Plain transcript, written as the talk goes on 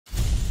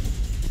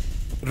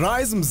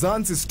Rize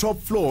Mzansi's top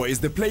floor is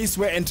the place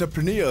where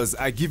entrepreneurs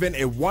are given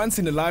a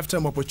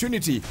once-in-a-lifetime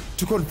opportunity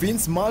to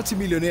convince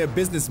multi-millionaire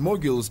business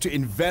moguls to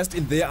invest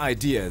in their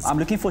ideas. I'm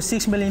looking for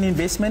 6 million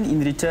investment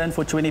in return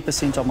for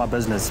 20% of my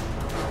business.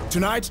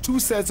 Tonight, two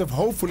sets of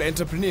hopeful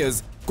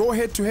entrepreneurs go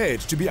head-to-head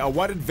to be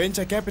awarded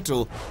venture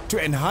capital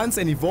to enhance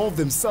and evolve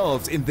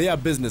themselves in their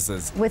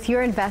businesses. With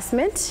your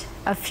investment,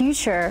 a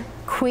future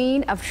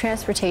queen of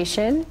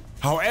transportation.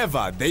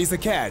 However, there is a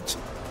catch.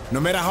 No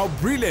matter how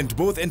brilliant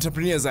both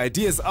entrepreneurs'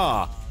 ideas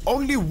are,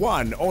 only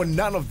one or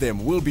none of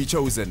them will be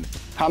chosen.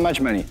 How much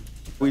money?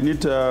 We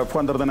need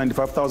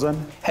 495,000.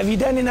 Have you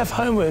done enough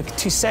homework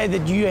to say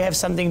that you have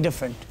something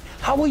different?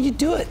 How will you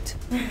do it?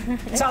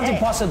 It sounds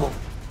impossible.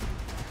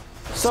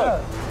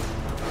 So,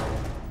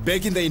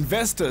 Backing the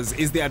investors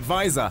is the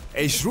advisor,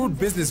 a shrewd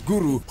business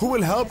guru who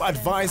will help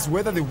advise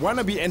whether the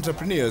wannabe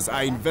entrepreneurs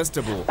are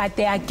investable. But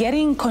they are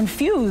getting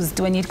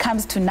confused when it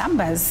comes to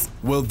numbers.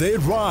 Will they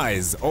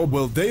rise or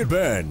will they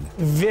burn?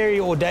 very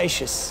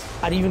audacious.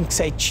 I'd even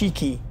say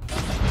cheeky.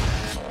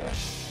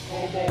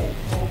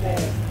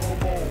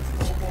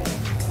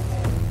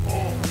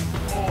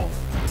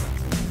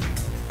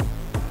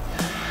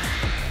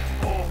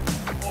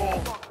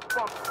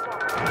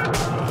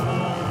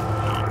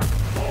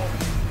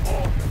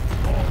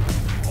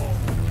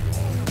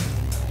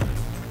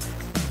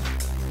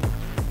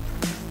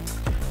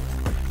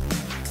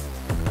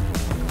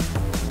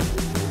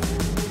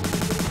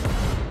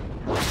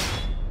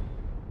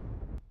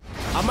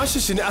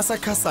 Amashishini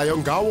asakhasayo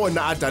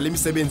ngawona adala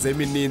imisebenzi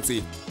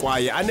emininzi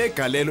kwaye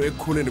anegalelo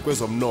ekukhuleni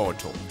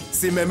kwezomnotho.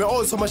 Simeme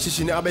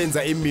osomashishini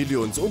abenza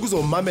imillions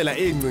ukuzomamela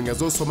ingcinga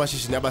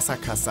zosomashishini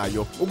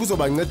abasakhasayo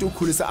ukuzobanceda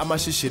ukukhulisa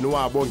amashishini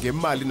wabo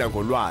ngemali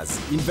nangolwazi.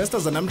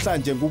 Investors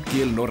namhlanje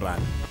nguGil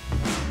noRan.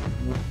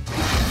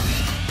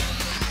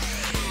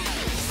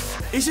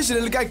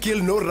 Ishishini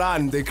likaGil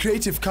noRan, the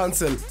Creative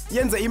Counsel,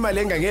 yenza imali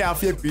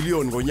engangehalf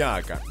ye-billion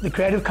ngonyaka. The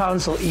Creative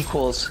Counsel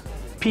equals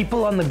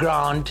people on the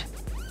ground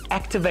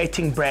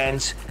activating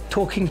brands,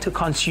 talking to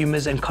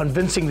consumers and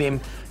convincing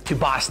them to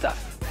buy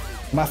stuff.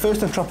 My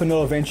first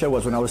entrepreneurial venture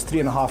was when I was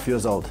 3.5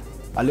 years old.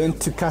 I learned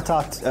to cut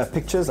out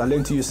pictures, I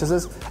learned to use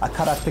scissors, I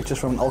cut out pictures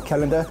from an old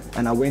calendar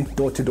and I went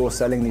door to door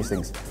selling these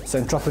things. So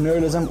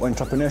entrepreneurialism or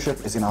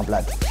entrepreneurship is in our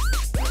blood.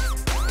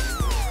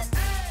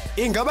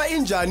 Ingaba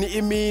injani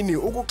imini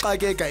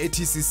ukuxakeka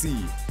e-TCC?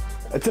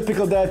 A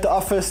typical day at the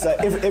office,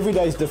 every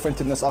day is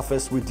different in this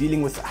office. We're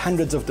dealing with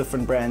hundreds of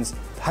different brands,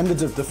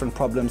 hundreds of different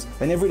problems,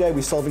 and every day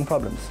we're solving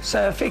problems.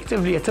 So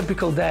effectively, a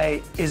typical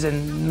day is a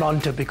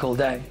non-typical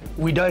day.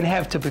 We don't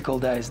have typical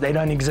days, they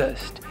don't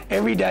exist.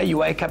 Every day you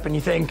wake up and you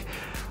think,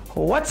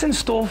 what's in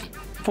store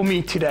for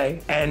me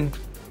today? And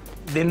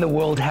then the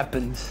world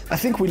happens. I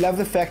think we love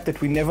the fact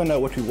that we never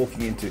know what we're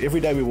walking into. Every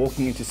day we're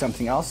walking into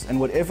something else, and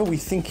whatever we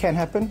think can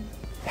happen,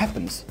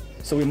 happens.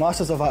 So we're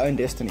masters of our own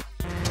destiny.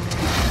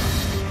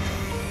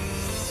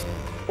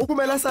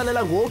 Ukumela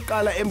salela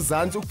ngoqala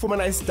eMzansi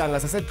ukufumana isidanga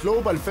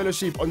sase-Global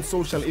Fellowship on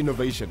Social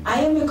Innovation.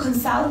 I am a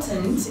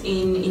consultant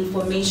in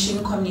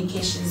information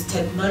communications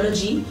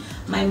technology.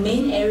 My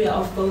main area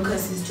of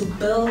focus is to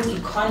build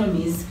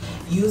economies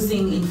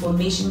using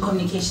information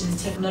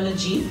communications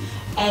technology,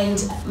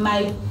 and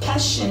my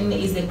passion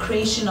is the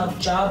creation of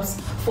jobs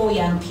for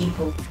young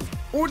people.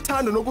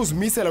 Uthando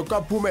nokuzimisela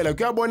kukaPhumela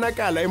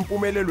kuyabonakala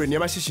empumelelweni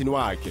yamashishini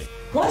wakhe.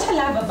 What I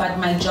love about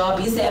my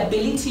job is the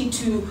ability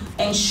to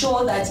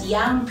ensure that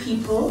young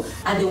people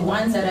are the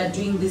ones that are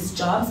doing these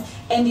jobs,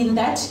 and in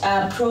that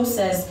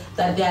process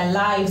that their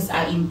lives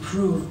are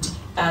improved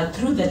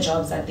through the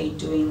jobs that they're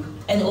doing,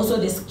 and also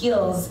the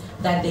skills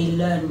that they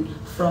learn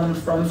from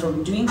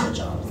doing the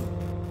jobs.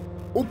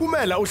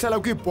 uPhumela uhlala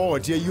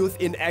kwi-board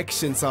ye-Youth in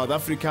Action South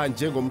Africa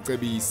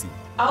njengomcebisi.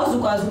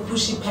 Awuzukwazi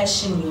ukuphusha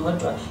passion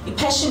yodwa.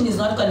 Passion is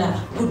not gonna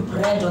put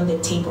bread on the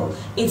table.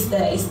 It's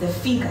the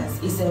figures,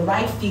 it's the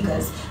right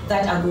figures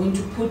that are going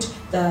to put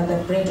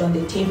the bread on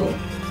the table.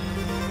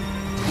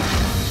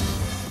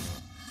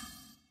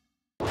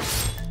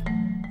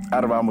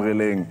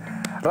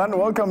 Ran,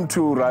 welcome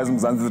to Rize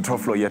Mzansi, the top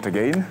floor yet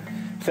again.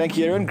 Thank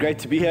you, Aaron. Great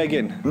to be here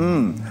again.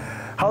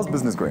 How's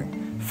business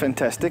going?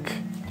 Fantastic.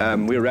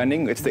 We're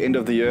running. It's the end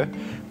of the year.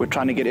 We're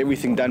trying to get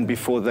everything done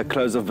before the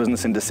close of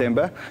business in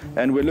December.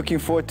 And we're looking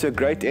forward to a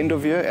great end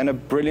of year and a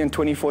brilliant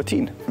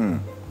 2014.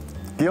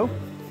 Gil,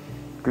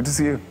 good to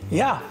see you.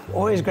 Yeah,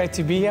 always great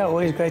to be here.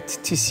 Always great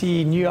to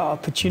see new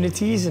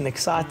opportunities and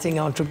exciting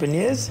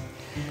entrepreneurs.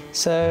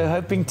 So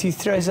hoping to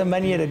throw some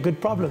money at a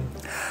good problem.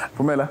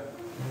 Phumela,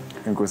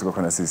 inkosi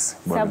kwakhona sisi.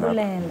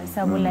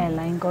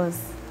 Sabulela inkosi.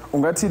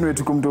 Ungathini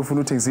wethu kumuntu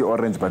ofuna uthengisa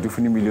i-orange but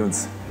ufuna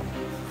millions?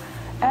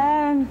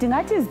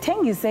 Ndingathi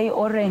zithengise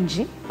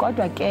i-orange,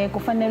 kodwa ke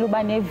kufanele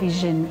uba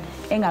ne-vision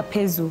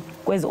engaphezu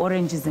kwezi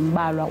oranges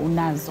imbalwa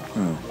unazo.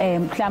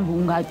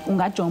 Mhlawumbe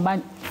ungajonga uba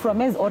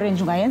from ezi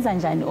orange ungayenza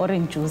njani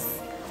orange juice.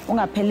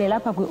 Ungapheleli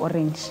apha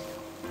kwi-orange.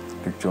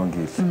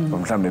 Ndikujongile.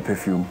 Mhlawumbe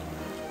ne-perfume.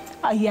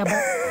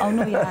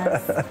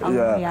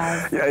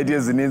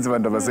 I-ideas zininzi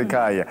bantu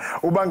basekhaya.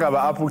 Uba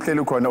ngaba apho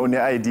uhleli khona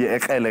une-idea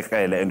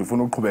ekrele and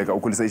ufuna ukuqhubeka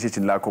ukhulisa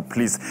ishishini lakho,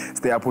 please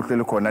stay apho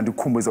uhleli khona.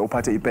 Ndikhumbuze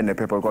uphathe ipen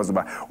nephepha because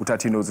uba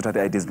uthathe inotes, uthathe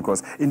ideas,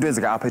 because into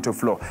ezika apha eto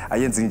floor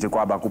ayenzi nje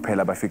kwaba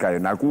kuphela bafikayo.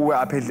 Nakuwe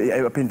apha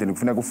endlini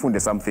kufuneka ufunde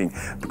something,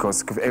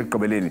 because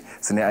ekugqibeleni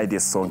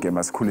sine-ideas sonke,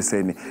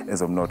 masikhuliseni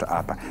ezomnotho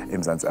apha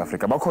eMzantsi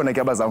Afrika. Bakhona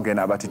ke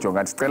abazawungena abathi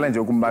jonga, ndicela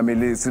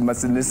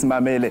nje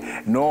simamele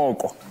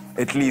noko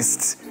at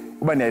least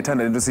uba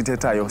niyayithanda lento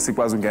sithethayo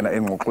sikwazi ungena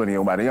engxoxweni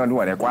yomali.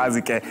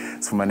 Ndiyakwazi ke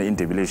sifumane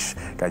indebelish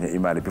kanye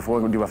imali.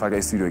 Before ndibafaka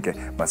istudio ke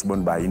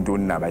masibone uba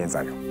yintoni na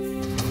bayenzayo.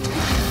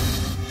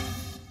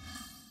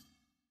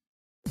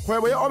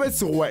 Kgwebo ya Oved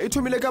e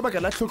thomile ka baka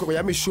la tlhokego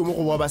ya meshomo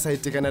go ba ba sa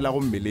itekanela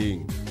go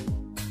mmeleng.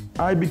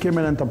 I became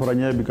an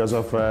entrepreneur because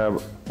of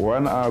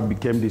when I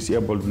became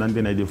disabled in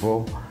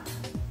 1994,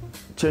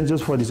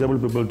 chances for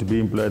disabled people to be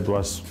employed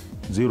was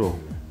zero.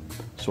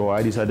 So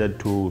I decided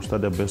to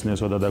start a business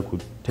so that I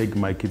could take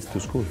my kids to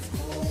school.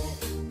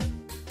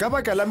 Ka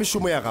baka la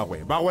meshomo ya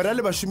gagwe ba gwera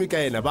le bashumi ka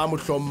ena ba mo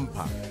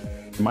hlompha.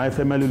 My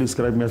family will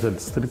describe me as a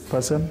strict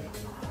person.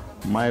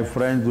 My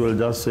friends will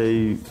just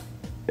say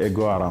a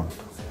go around.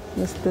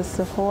 Mr.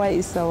 Sekgowa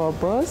is our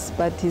boss,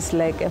 but he's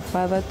like a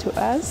father to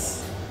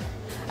us.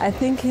 I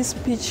think his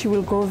speech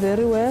will go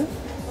very well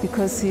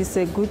because he's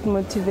a good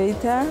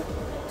motivator.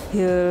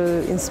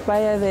 He'll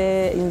inspire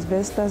the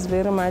investors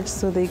very much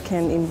so they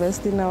can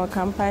invest in our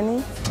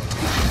company.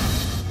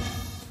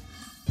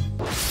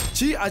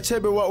 Chi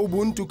Achebe wa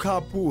Ubuntu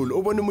Carpool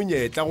o bone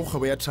monyetla go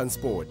kgwebo ya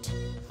transport.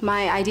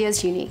 My idea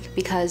is unique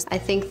because I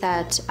think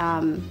that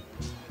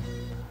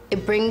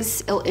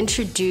it'll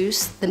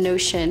introduce the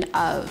notion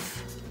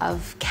of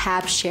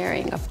cab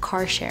sharing, of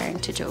car sharing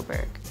to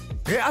Joburg.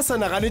 Ge a sa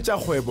nagane tša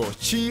kgwebo,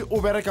 Chi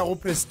o bereka go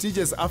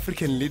prestigious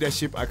African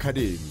Leadership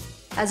Academy.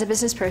 As a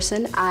business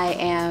person, I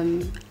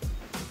am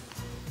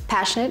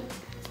passionate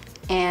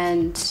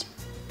and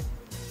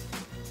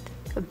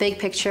a big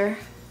picture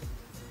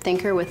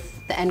thinker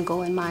with the end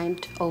goal in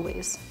mind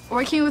always.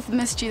 Working with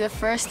Miss G, the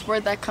first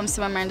word that comes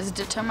to my mind is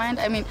determined.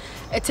 I mean,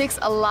 it takes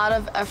a lot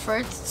of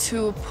effort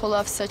to pull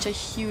off such a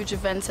huge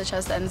event such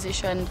as the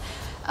Nzisho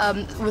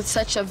and with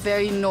such a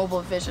very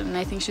noble vision. And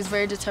I think she's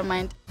very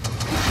determined.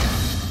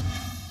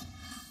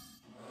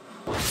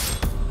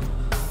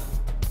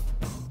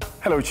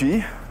 Hello,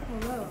 Chi.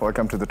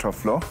 Welcome to the top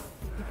floor.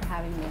 Thank you for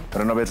having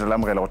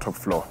me. Top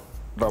floor.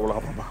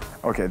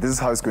 Okay, this is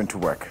how it's going to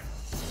work.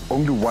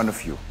 Only one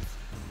of you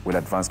will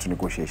advance to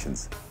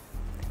negotiations,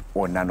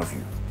 or none of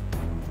you.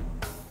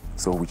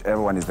 So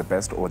whichever one is the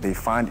best, or they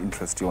find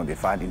interesting, or they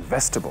find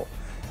investable,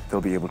 they'll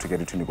be able to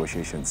get into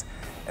negotiations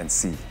and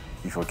see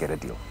if you'll get a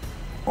deal.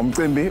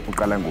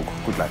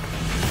 Good luck.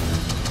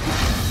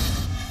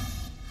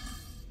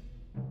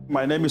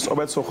 My name is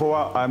Oved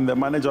Sekgowa. I'm the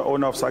manager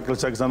owner of Cycle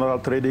Check General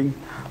Trading.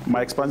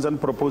 My expansion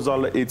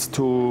proposal is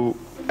to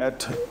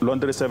add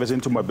laundry service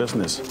into my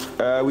business.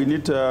 We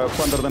need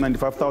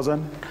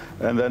 495,000,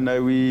 and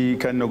then we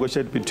can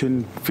negotiate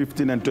between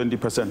 15 and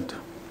 20%.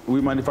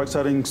 We're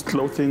manufacturing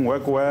clothing,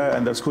 workwear,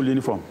 and the school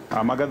uniform.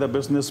 I got the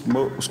business,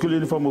 school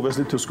uniform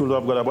obviously to school.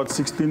 I've got about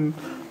 16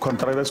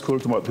 contractor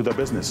schools to the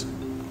business.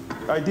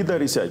 I did the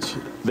research.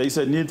 There is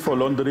a need for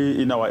laundry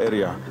in our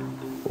area.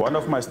 One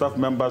of my staff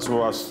members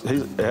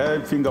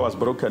her finger was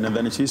broken, and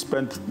then she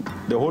spent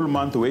the whole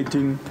month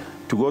waiting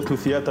to go to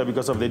theater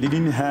because they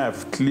didn't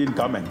have clean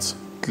garments,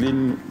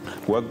 clean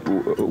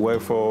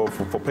work for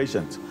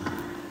patients.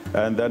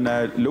 And then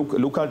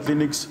local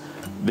clinics,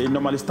 they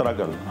normally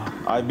struggle.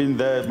 I've been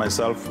there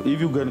myself. If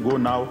you can go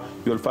now,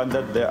 you'll find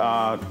that there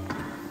are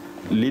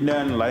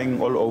linen lying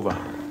all over.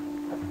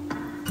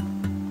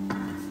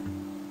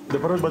 The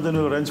product budget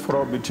will range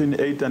from between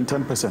 8 and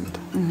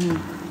 10%.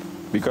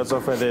 Because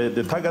of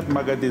the target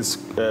market is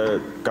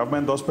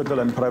government hospital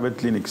and private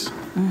clinics.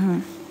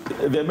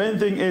 The main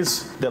thing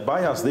is the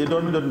buyers, they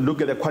don't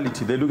look at the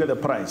quality, they look at the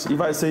price. If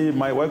I say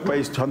my work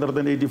price is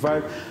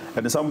 285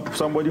 and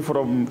somebody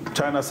from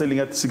China selling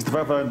at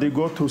 65 rand, they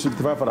go to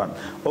 65 rand,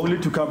 only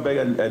to come back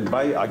and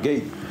buy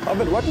again. Oh,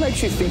 but what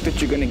makes you think that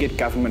you're going to get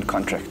government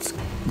contracts?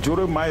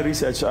 During my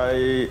research,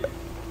 I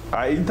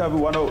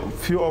interviewed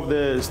few of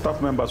the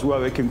staff members who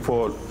are working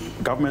for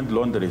government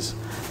laundries.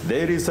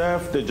 They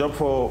reserve the job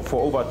for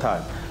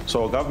overtime.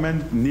 So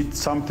government needs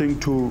something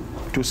to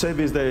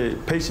service the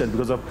patient,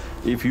 because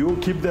if you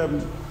keep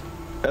them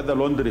at the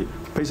laundry,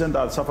 patients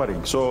are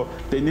suffering. So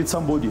they need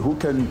somebody who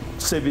can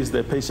service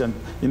the patient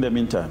in the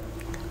meantime.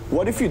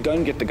 What if you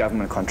don't get the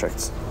government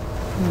contracts?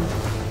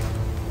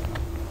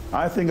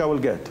 I think I will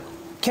get.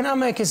 Can I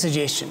make a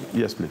suggestion?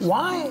 Yes, please.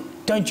 Why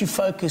don't you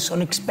focus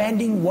on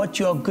expanding what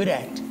you're good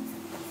at?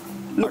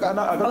 Look, I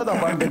cannot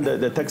abandon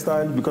the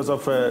textile because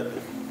of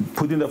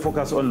putting the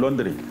focus on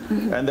laundry.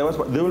 And they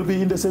will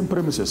be in the same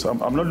premises.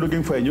 I'm not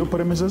looking for a new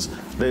premises.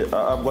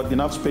 I've got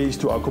enough space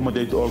to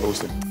accommodate all those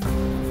things.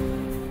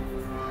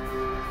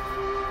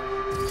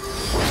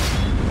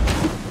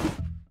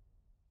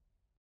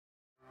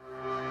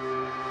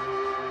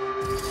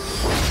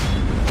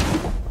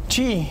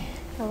 Chi.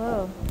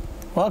 Hello.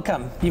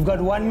 Welcome. You've got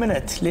 1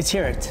 minute. Let's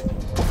hear it.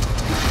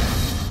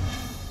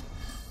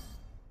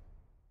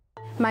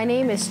 My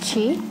name is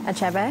Chi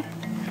Achebe.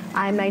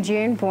 I'm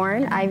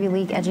Nigerian-born, Ivy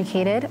League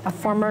educated, a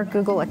former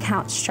Google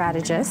account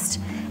strategist,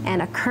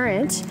 and a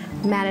current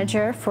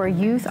manager for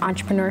youth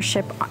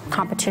entrepreneurship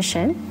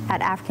competition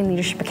at African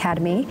Leadership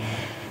Academy.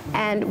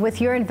 And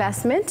with your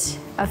investment,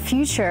 a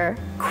future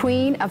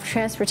queen of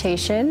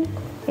transportation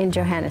in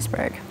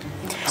Johannesburg.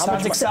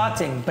 Sounds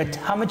exciting, but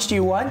how much do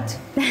you want?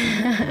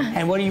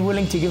 And what are you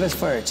willing to give us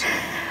for it?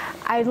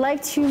 I'd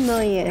like 2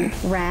 million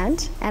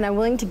rand, and I'm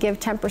willing to give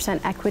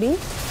 10% equity.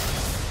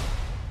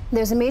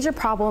 There's a major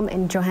problem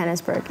in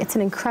Johannesburg. It's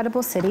an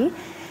incredible city,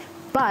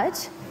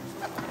 but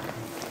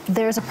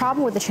there's a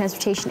problem with the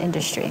transportation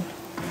industry.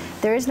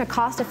 There isn't a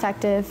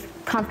cost-effective,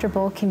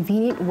 comfortable,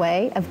 convenient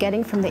way of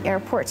getting from the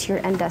airport to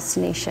your end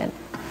destination,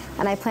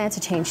 and I plan to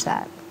change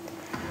that.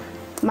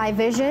 My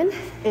vision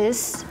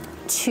is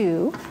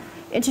to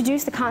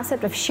introduce the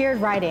concept of shared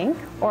riding,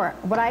 or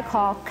what I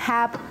call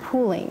cab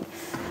pooling.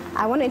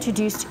 I want to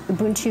introduce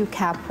Ubuntu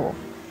Cab Pool.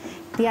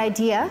 The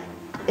idea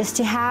is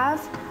to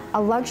have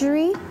a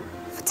luxury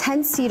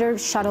 10-seater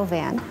shuttle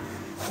van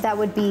that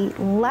would be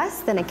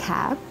less than a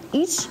cab.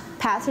 Each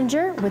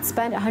passenger would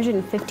spend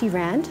 150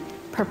 rand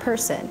per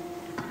person,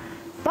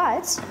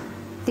 but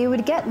they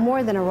would get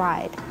more than a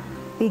ride.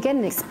 They get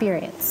an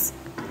experience,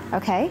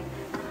 okay?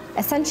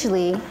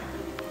 Essentially,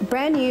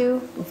 brand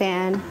new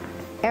van,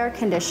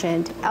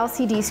 air-conditioned,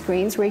 LCD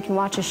screens where you can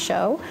watch a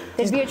show.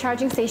 There'd be a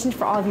charging station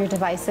for all of your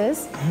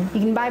devices. You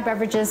can buy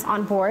beverages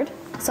on board.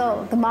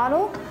 So the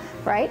model,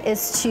 right,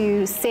 is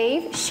to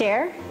save,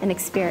 share, and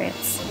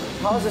experience.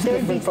 How is this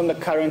different from the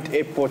current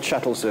airport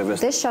shuttle service?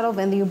 This shuttle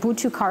van, the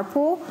Ubuntu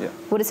carpool,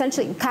 would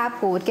essentially,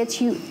 carpool would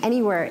get you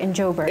anywhere in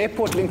Joburg.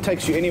 Airport Link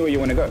takes you anywhere you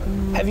want to go.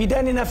 Have you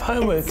done enough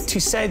homework to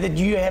say that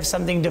you have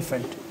something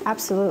different?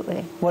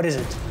 Absolutely. What is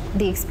it?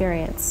 The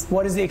experience.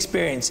 What is the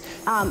experience?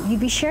 You'd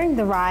be sharing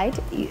the ride,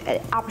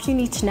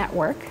 opportunity to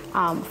network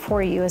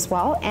for you as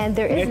well, and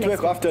there is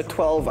network after a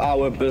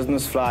 12-hour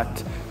business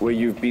flight where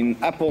you've been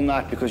up all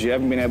night because you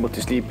haven't been able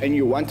to sleep, and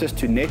you want us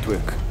to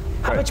network.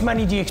 How much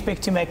money do you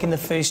expect to make in the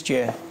first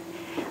year?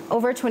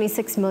 Over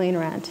 26 million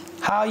rand.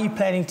 How are you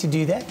planning to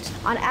do that?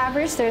 On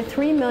average, there are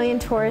 3 million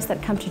tourists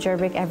that come to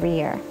Joburg every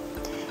year.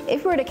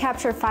 If we were to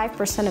capture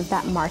 5% of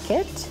that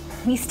market,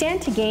 we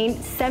stand to gain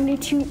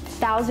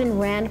 72,000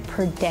 rand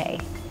per day.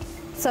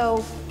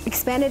 So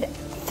expanded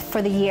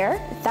for the year,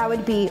 that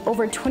would be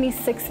over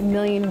 26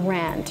 million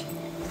rand.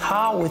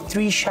 How, with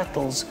 3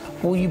 shuttles,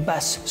 will you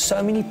bus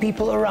so many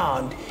people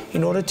around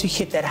in order to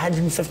hit that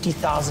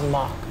 150,000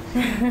 mark?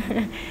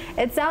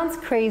 It sounds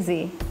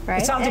crazy,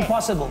 right? It sounds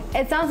impossible.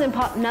 It sounds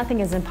nothing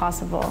is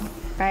impossible,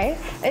 right?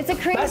 It's a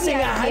crazy Busing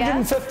idea.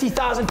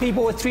 150,000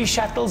 people with 3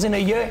 shuttles in a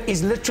year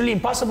is literally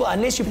impossible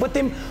unless you put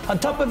them on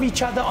top of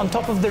each other on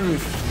top of the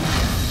roof.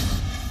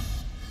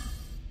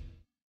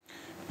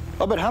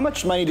 Oh, but how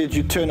much money did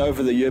you turn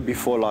over the year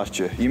before last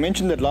year? You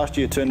mentioned that last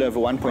year you turned over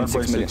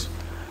 1.6 million.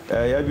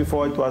 Year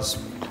before it was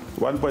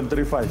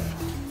 1.35.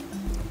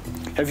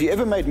 Have you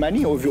ever made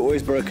money, or have you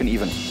always broken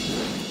even?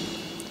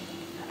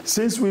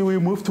 Since we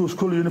moved to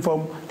school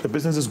uniform, the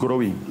business is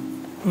growing.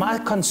 My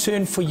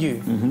concern for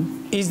you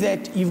is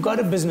that you've got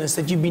a business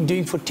that you've been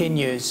doing for 10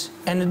 years,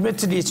 and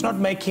admittedly it's not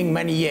making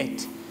money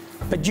yet,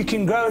 but you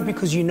can grow it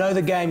because you know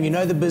the game, you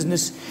know the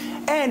business,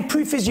 and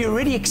proof is you're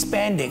already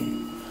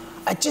expanding.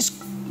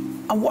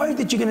 I'm worried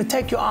that you're going to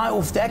take your eye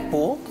off that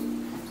ball,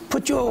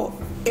 put your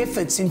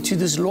efforts into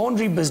this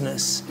laundry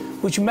business,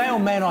 which may or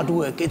may not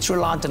work. It's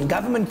reliant on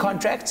government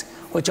contracts,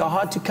 which are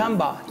hard to come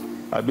by.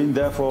 I've been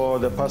there for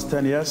the past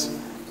 10 years.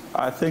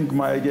 I think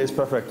my idea is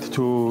perfect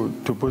to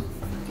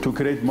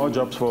create more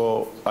jobs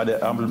for the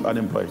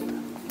unemployed.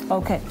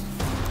 Okay.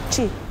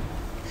 Chi.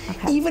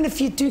 Okay. Even if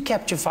you do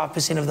capture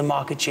 5% of the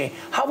market share,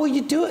 how will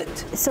you do it?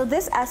 So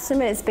this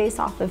estimate is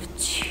based off of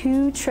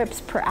 2 trips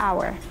per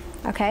hour.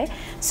 Okay,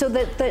 so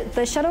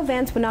the shuttle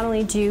vans would not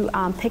only do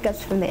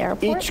pickups from the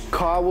airport. Each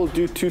car will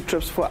do 2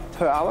 trips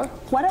per hour?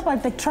 What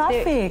about the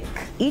traffic?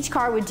 Each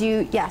car would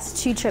do,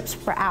 yes, 2 trips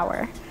per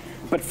hour.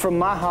 But from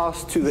my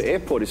house to the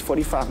airport is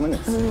 45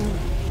 minutes.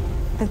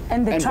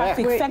 And the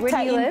traffic, where do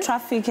factor you in live?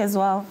 traffic as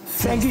well.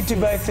 Thank you to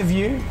both of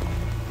you.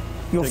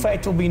 Your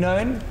fate will be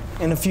known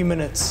in a few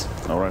minutes.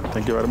 All right,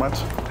 thank you very much.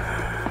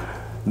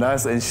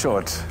 Nice and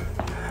short.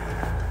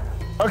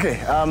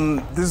 Okay,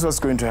 this is what's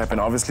going to happen.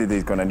 Obviously,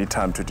 they're going to need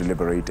time to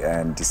deliberate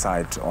and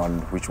decide on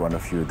which one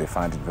of you they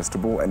find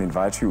investable and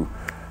invite you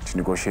to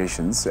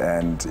negotiations.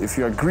 And if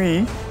you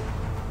agree,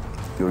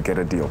 you'll get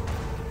a deal.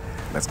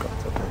 Let's go.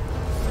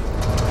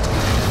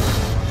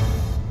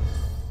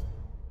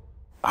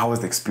 How was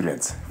the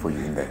experience for you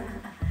in there?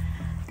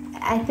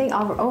 I think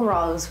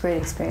overall it was a great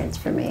experience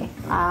for me.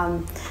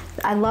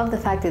 I love the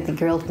fact that they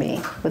grilled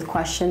me with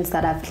questions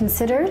that I've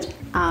considered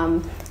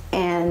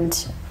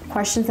and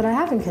questions that I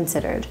haven't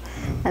considered.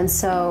 And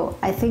so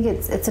I think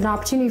it's an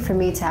opportunity for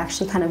me to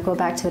actually kind of go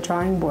back to the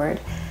drawing board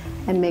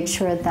and make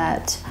sure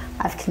that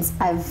I've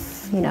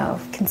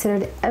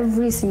considered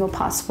every single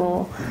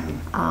possible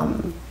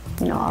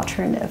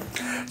alternative.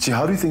 Gee,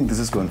 how do you think this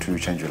is going to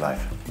change your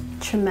life?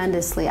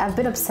 Tremendously. I've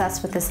been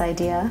obsessed with this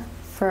idea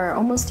for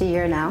almost a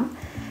year now.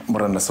 Who we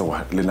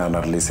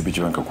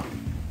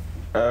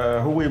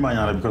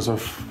manyana because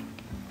of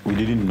we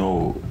didn't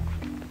know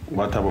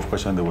what type of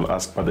question they will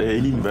ask, but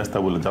any investor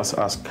will just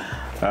ask,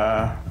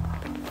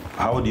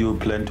 how do you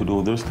plan to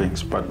do those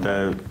things? But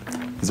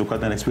it's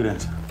quite an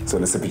experience. So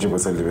let's say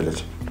the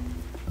village.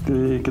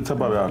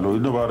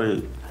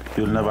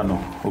 You'll never know.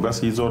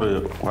 Because it's all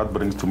what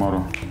brings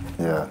tomorrow.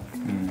 Yeah.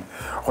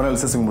 When I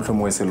was saying much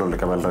more, say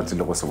like about that,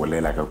 look what's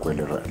like a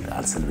quail.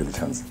 I'll sell the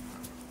chance.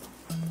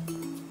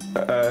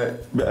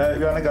 We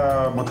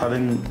are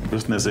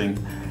businessing.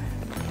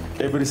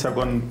 Every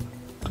second,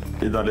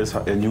 there is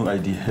a new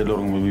idea.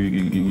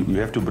 You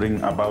have to bring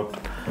about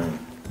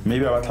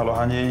maybe about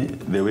Talohani,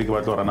 the way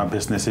about run a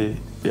business.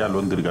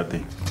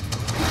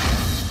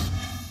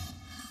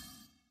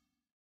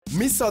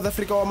 Miss South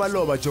Africa wa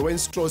maloba Joanne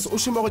Strauss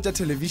ushuma go ja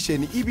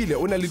television ibile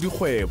ona le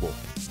dikgwebo.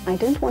 I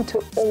didn't want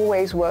to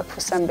always work for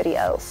somebody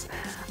else.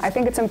 I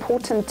think it's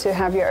important to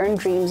have your own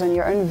dreams and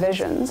your own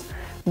visions,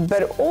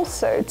 but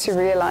also to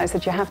realize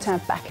that you have to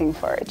have backing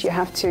for it. You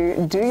have to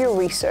do your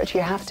research,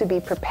 you have to be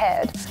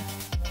prepared.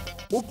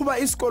 Ukuba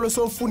isikolo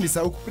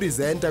sofundisa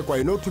ukupresenta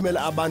kwaye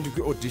nothumela abantu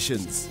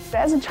kwi-auditions.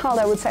 As a child,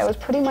 I would say I was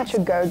pretty much a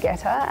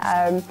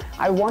go-getter.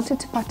 I wanted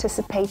to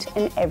participate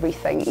in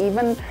everything.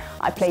 Even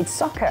I played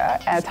soccer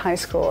at high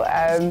school.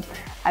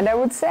 And I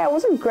would say I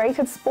wasn't great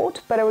at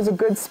sport, but I was a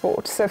good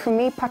sport. So for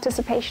me,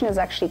 participation is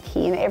actually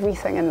key in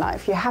everything in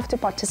life. You have to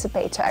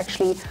participate to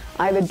actually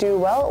either do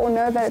well or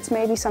know that it's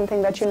maybe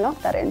something that you're not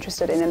that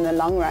interested in the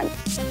long run.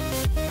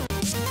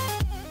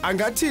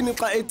 Angathini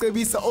xa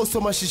ecebisa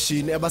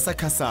osomashishini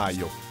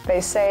abasakhasayo. They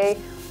say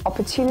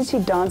opportunity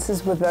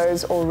dances with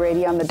those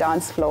already on the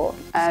dance floor,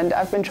 and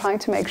I've been trying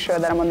to make sure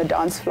that I'm on the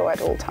dance floor at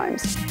all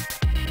times.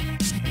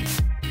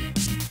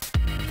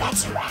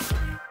 That's right.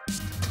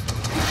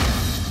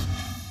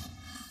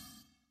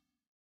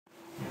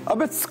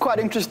 It's quite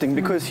interesting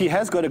because he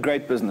has got a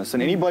great business,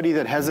 and anybody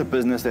that has a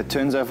business that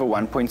turns over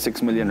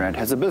 1.6 million rand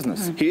has a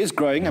business. He is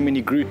growing. I mean,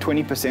 he grew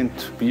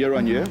 20% year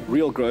on year,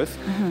 real growth.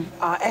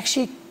 I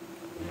actually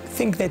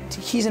think that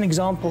he's an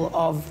example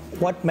of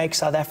what makes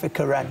South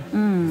Africa run.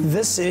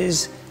 This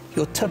is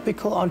your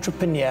typical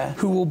entrepreneur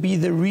who will be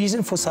the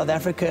reason for South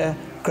Africa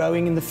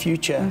growing in the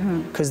future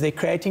because they're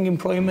creating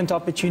employment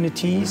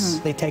opportunities,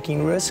 they're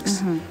taking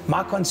risks.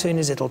 My concern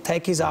is it'll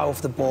take his eye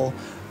off the ball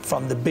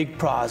from the big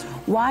prize.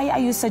 Why are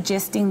you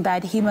suggesting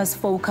that he must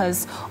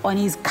focus on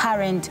his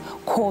current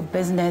core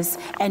business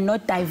and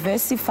not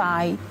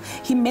diversify?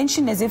 He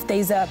mentioned as if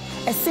there's a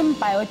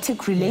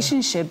symbiotic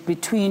relationship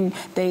between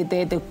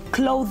the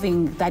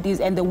clothing that is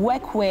and the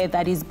workwear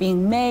that is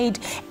being made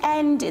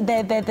and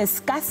the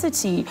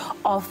scarcity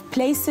of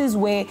places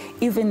where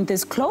even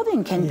this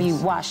clothing can be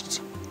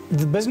washed.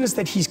 The business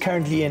that he's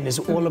currently in is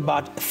all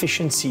about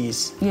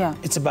efficiencies. Yeah.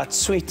 It's about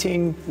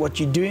sweating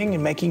what you're doing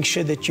and making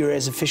sure that you're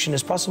as efficient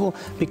as possible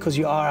because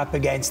you are up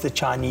against the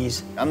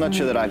Chinese. I'm not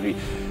sure that I agree.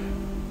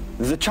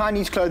 The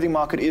Chinese clothing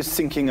market is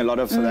sinking a lot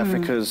of South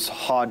Africa's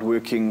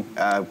hard-working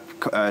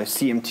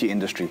CMT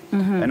industry.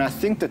 And I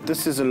think that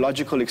this is a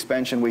logical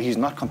expansion where he's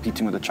not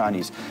competing with the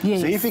Chinese.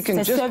 Yes, so if he can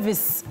it's a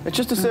service. It's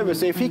just a service.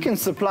 So if he can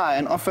supply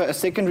and offer a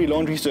secondary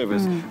laundry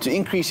service to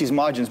increase his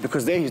margins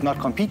because there he's not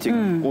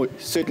competing, or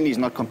certainly he's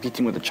not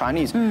competing with the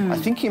Chinese, I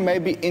think he may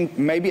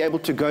be able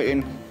to go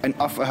in and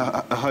offer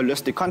a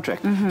holistic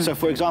contract. So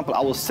for example, I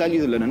will sell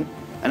you the linen,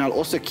 and I'll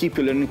also keep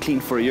your linen clean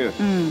for a year.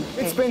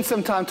 Let's spend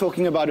some time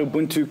talking about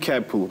Ubuntu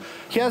cab pool.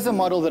 Here's a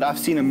model that I've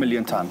seen a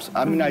million times.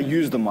 I mean, I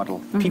use the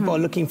model. People are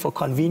looking for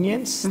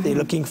convenience. They're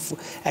looking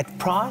at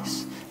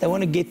price. They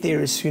want to get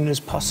there as soon as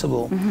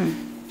possible.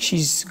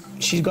 She's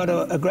got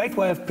a great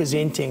way of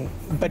presenting,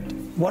 but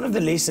one of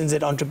the lessons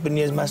that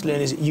entrepreneurs must learn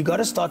is you got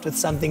to start with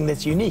something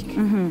that's unique.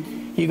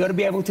 You got to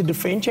be able to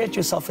differentiate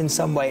yourself in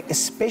some way,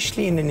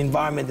 especially in an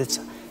environment that's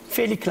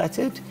fairly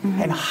cluttered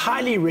and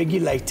highly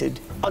regulated.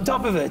 On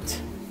top of it,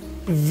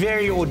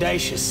 very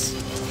audacious.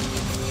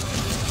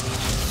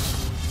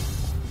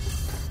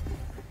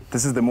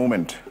 This is the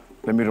moment.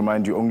 Let me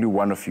remind you, only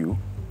one of you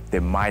they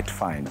might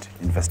find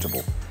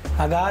investable.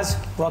 Hi guys,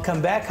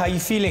 welcome back. How are you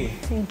feeling?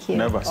 Thank you.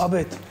 Nervous.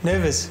 Oved,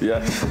 nervous? Yeah.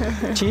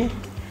 Chi?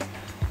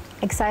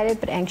 Excited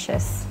but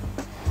anxious.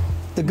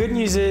 The good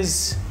news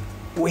is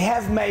we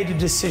have made a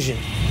decision.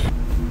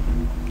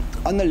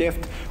 On the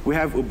left, we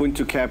have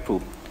Ubuntu cab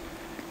pool.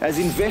 As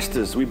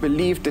investors, we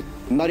believed that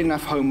not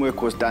enough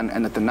homework was done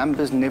and that the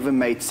numbers never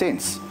made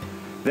sense.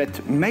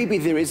 That maybe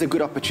there is a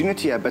good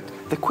opportunity here, but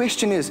the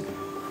question is,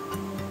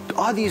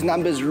 are these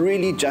numbers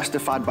really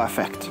justified by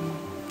fact?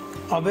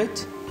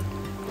 Oved,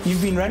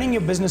 you've been running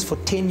your business for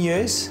 10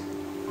 years,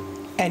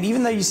 and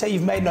even though you say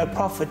you've made no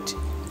profit,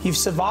 you've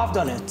survived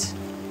on it.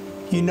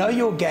 You know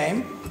your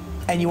game,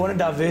 and you want to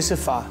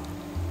diversify.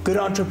 Good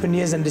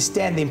entrepreneurs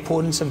understand the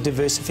importance of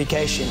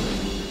diversification.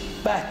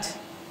 But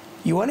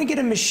you want to get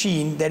a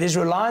machine that is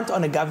reliant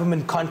on a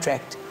government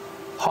contract,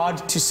 hard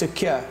to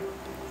secure.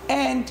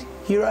 And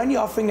you're only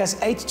offering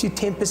us 8 to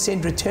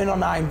 10% return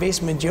on our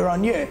investment year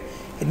on year.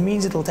 It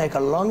means it will take a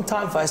long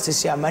time for us to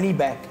see our money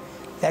back.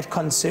 That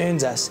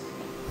concerns us.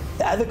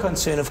 The other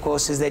concern, of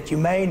course, is that you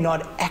may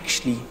not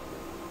actually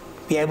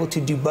be able to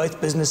do both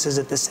businesses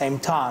at the same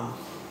time,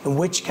 in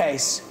which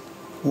case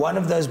one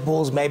of those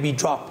balls may be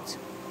dropped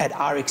at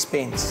our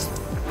expense.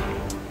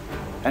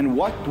 And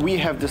what we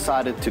have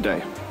decided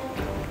today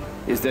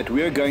is that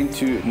we're going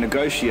to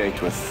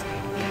negotiate with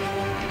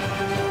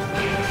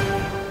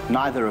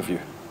neither of you.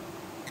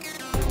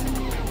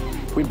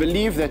 We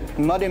believe that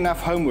not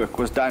enough homework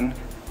was done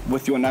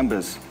with your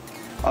numbers.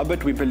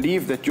 But we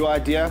believe that your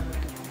idea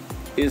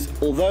is,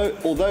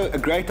 although a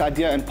great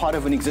idea and part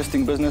of an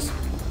existing business,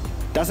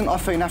 doesn't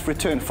offer enough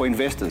return for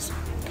investors.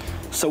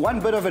 So one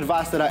bit of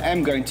advice that I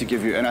am going to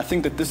give you, and I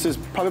think that this is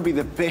probably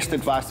the best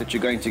advice that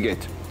you're going to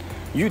get,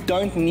 you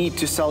don't need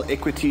to sell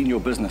equity in your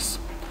business.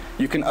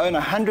 You can own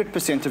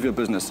 100% of your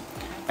business,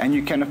 and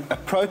you can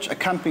approach a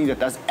company that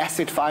does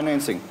asset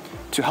financing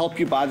to help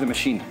you buy the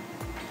machine.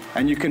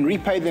 And you can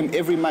repay them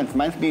every month,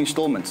 monthly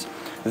installments.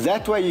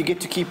 That way you get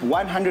to keep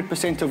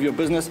 100% of your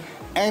business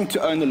and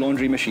to own the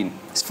laundry machine.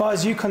 As far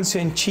as you're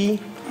concerned, Chi,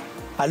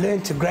 I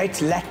learned a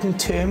great Latin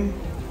term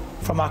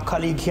from our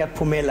colleague here,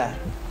 Pumela.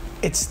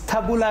 It's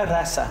tabula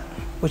rasa,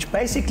 which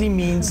basically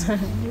means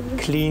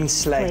clean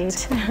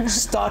slate.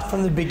 Start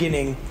from the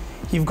beginning.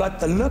 You've got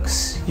the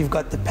looks, you've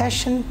got the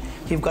passion,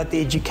 you've got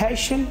the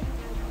education.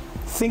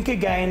 Think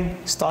again,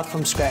 start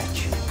from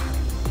scratch.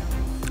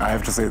 I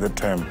have to say the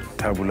term,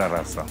 tabula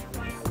rasa.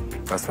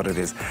 That's what it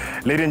is.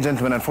 Ladies and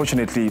gentlemen,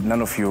 unfortunately,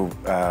 none of you,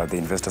 the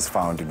investors,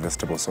 found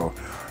investable, so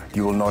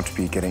you will not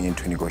be getting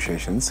into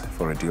negotiations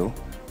for a deal.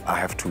 I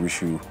have to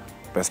wish you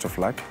best of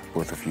luck,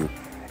 both of you,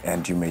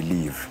 and you may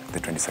leave the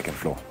 22nd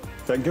floor.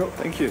 Thank you.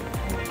 Thank you.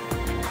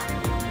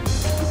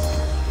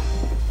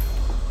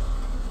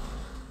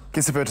 Ke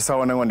sephetho sa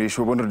ona ngwane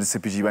isho bona re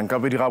CPG ba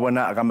nka be di ga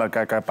bona ka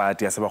makaka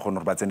party ya se ba gone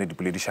re ba tsene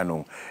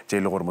dipoledišanong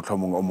tše le gore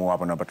mohlomong o mongwe wa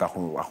bona ba tla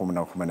go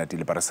mona khumana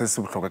tile bara se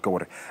se botlhoka ke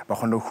gore ba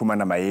gone go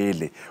humana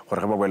maele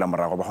gore ge ba boela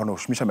morago ba gone go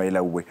shumisha maele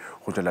a uwe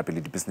go tlola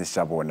pele di business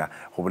tša bona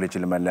go boletse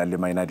le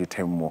maina di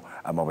temmo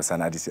a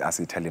mabosana a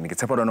se Italian ke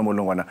tshepa rona mo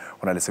leng gona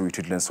go na le se o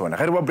ithutileng sona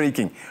ge re ba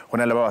breaking go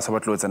na le ba sa ba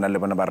tlo tsena le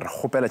bona ba re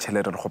gopela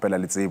tšhelete re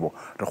gopela le tsebo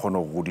re gone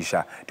go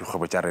godisha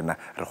dikgwebo tša rena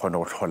re gone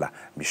go tlhola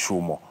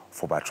mishumo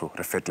for batho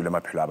re fetole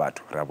maphelo a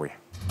batho re a boya.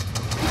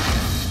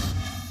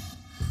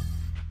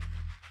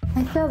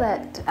 I feel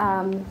that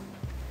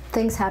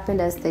things happened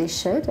as they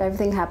should.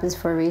 Everything happens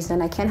for a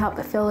reason. I can't help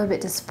but feel a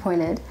bit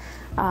disappointed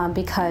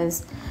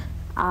because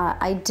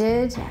I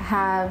did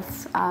have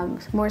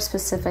more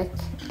specific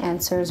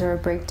answers or a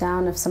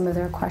breakdown of some of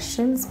their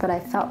questions, but I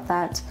felt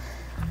that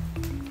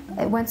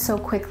it went so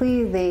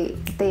quickly.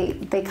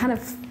 They kind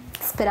of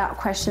spit out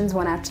questions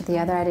one after the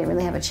other. I didn't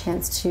really have a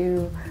chance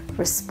to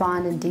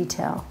respond in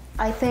detail.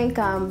 I think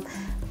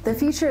the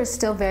future is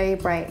still very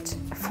bright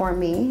for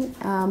me.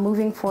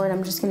 Moving forward,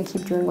 I'm just going to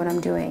keep doing what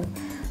I'm doing,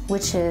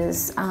 which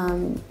is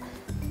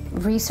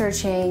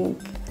researching,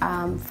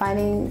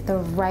 finding the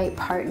right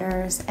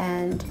partners,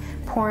 and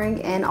pouring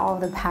in all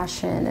the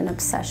passion and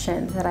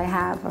obsession that I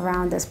have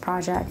around this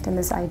project and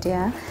this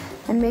idea,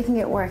 and making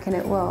it work, and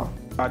it will.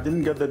 I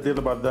didn't get the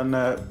deal, but then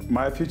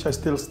my future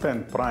still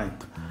stands bright.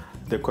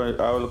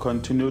 I will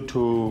continue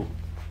to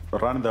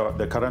run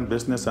the current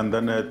business and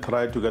then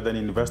try to get an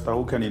investor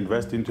who can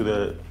invest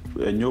into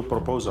a new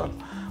proposal.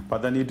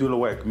 But then it will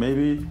work.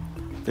 Maybe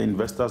the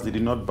investors did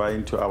not buy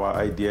into our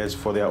ideas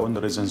for their own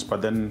reasons,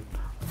 but then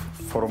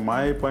from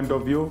my point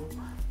of view,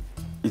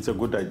 it's a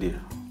good idea.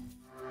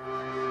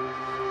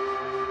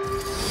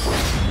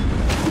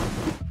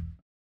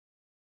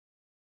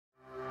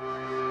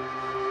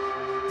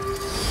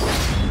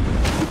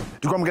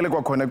 Ndikwamkele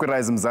kwakhona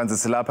kwi-Rize Mzansi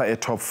silapha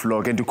e-top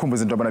floor ke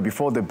ndikhumbuze into yobana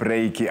before the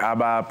break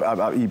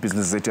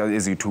ii-business zethu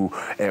ezithu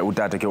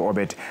utata ke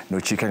Oved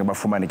noChi khange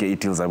bafumane ke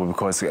ii-deals zabo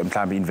because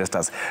mhlawumbi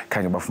investors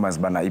khange bafumane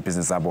zibana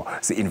ii-business zabo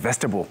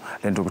zi-investable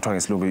le nto kuthiwa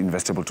ngesilungu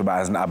investable tuba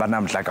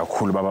abanamdla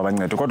kakhulu baba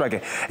bancede kodwa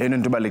ke eyona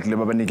nto ibalulekile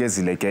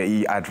babanikezile ke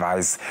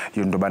i-advice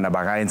yonto yobana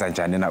bangayenza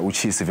njani na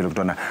uChi sivele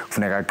kutona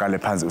kufuneka aqale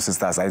phansi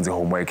usisters ayenze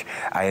homework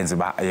ayenze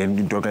uba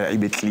into ke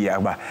ibe clear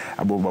uba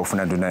abo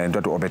bafuna ntoni nento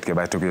athi Oved ke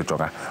bathe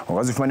kuyojonga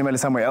ngokwazi ufumana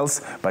somewhere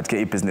else but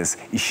ke business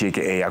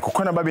isheke eya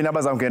kukhona babini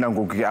abazawungena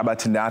ngoku ke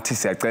abathi nathi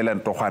siyacela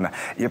ntorhwana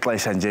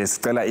ixesha nje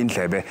sicela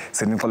indlebe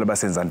senixele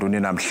basenza ntoni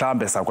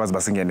namhlambe sakwazi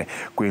basingene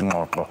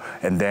kwingxoxo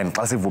and then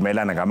xa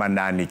sivumelana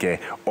ngamanani ke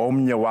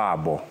omnye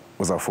wabo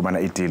uzawufumana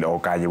i-deal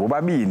okanye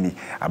bobabini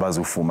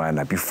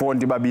abazufumana before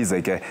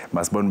ndibabize ke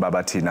masibone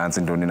babathi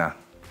nantsi ntoni na.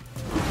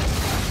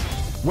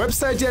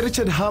 Website ya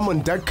Richard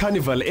Hammond Dark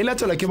Carnival e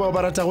latelwa ke bao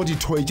ba ratago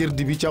dithoe tše re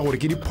di bitša gore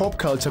ke di pop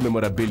culture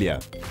memorabilia.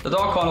 The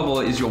Dark Carnival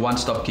is your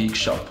one-stop geek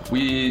shop.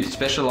 We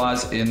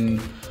specialize in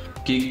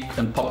geek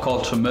and pop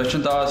culture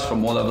merchandise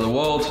from all over the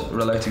world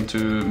relating to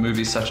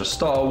movies such as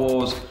Star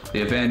Wars,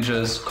 The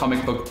Avengers,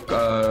 comic book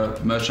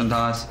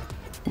merchandise.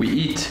 We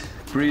eat,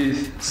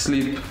 breathe,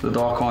 sleep the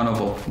Dark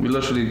Carnival. We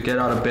literally get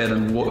out of bed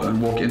and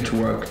walk into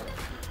work.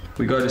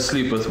 We go to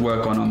sleep with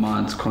work on our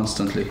minds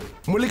constantly.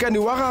 molekani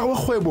wa gagwe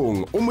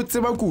kgwebong o mo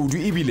tseba kudu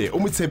ebile o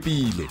mo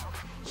tshepile.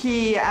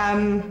 He,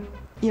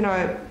 you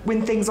know,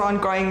 when things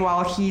aren't going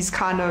well, he's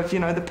kind of, you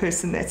know, the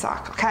person that's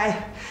like, okay,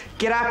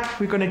 get up,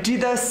 we're going to do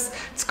this,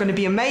 it's going to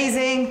be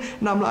amazing.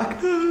 And I'm like,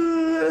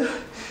 ugh.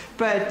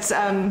 But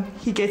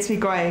he gets me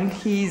going.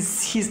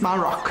 He's my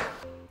rock.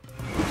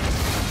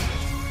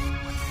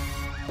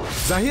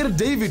 Zahir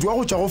David wa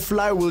go tša go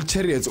Flywheel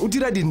Chariots o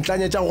dira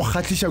dintlanya tša go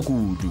kgahliša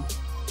kudu.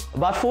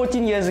 About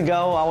 14 years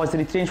ago, I was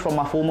retrenched from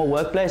my former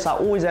workplace. I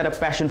always had a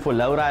passion for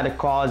lowrider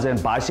cars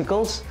and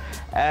bicycles.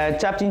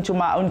 Tapped into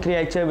my own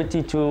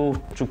creativity to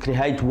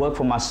create work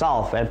for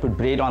myself and put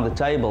bread on the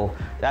table.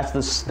 That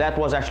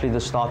was actually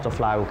the start of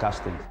Flywheel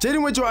Customs. Tše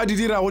dingwe tšeo a di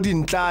dirago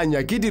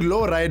dintlanya ke di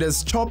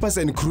lowriders, choppers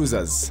and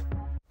cruisers.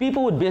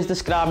 People would best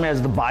describe me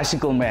as the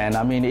bicycle man.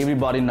 I mean,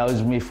 everybody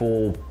knows me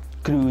for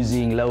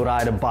cruising,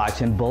 lowrider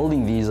bikes and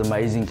building these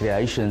amazing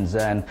creations,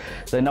 and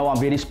they know I'm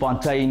very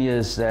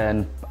spontaneous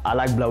and I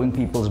like blowing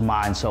people's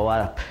minds. So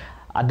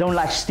I don't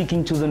like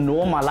sticking to the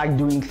norm. I like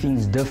doing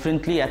things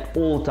differently at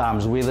all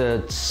times, whether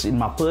it's in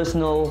my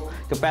personal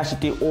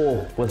capacity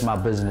or with my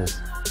business.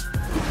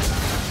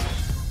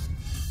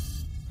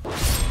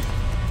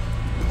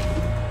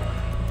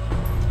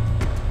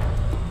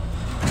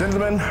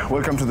 Gentlemen,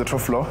 welcome to the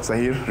top floor.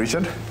 Zahir,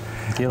 Richard.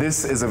 Thank you.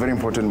 This is a very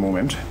important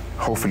moment.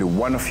 Hopefully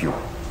one of you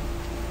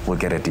will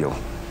get a deal.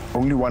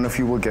 Only one of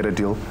you will get a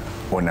deal,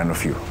 or none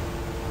of you.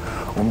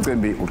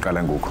 Umcimbi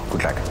uqala ngoku.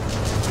 Good luck.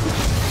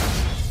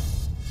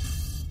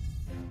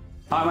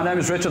 Hi, my name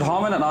is Richard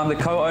Harmon and I'm the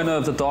co-owner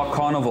of the Dark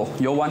Carnival,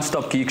 your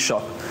one-stop geek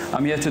shop.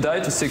 I'm here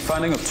today to seek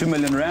funding of 2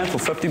 million Rand for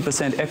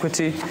 15%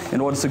 equity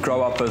in order to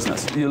grow our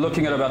business. You're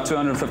looking at about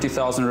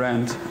 250,000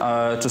 Rand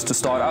just to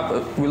start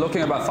up. We're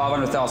looking at about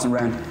 500,000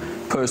 Rand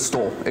per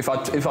store if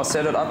I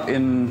set it up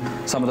in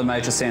some of the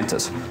major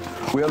centers.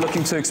 We are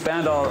looking to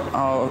expand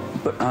our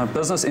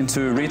business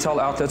into retail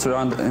outlets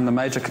in the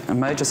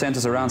major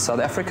centers around South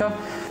Africa,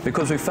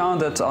 because we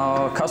found that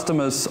our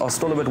customers are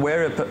still a bit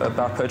wary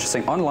about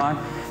purchasing online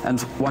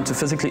and want to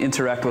physically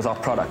interact with our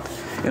product.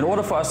 In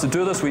order for us to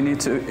do this, we need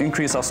to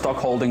increase our stock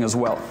holding as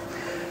well.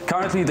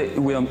 Currently,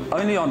 we are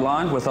only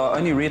online, with our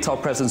only retail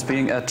presence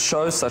being at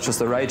shows such as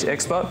the Rage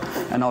Expo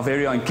and our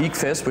very own Geek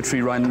Fest, which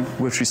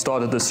we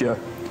started this year.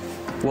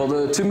 Well,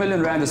 the 2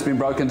 million Rand has been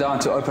broken down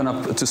to open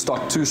up to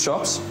stock 2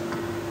 shops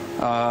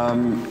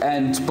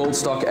and build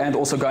stock, and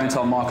also go into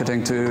our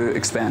marketing to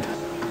expand.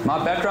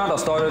 My background, I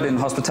started in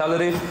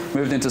hospitality,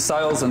 moved into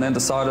sales, and then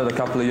decided a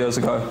couple of years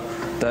ago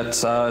that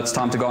it's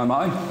time to go on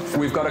my own.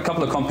 We've got a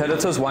couple of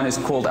competitors. One is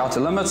called Outer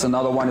Limits,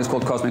 another one is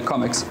called Cosmic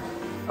Comics.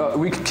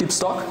 We keep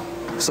stock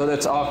so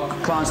that our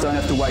clients don't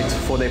have to wait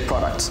for their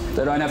products.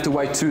 They don't have to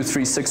wait 2,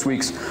 3, 6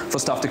 weeks for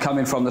stuff to come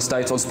in from the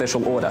States on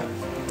special order.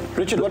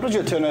 Richard, what was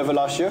your turnover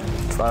last year?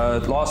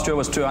 Last year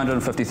was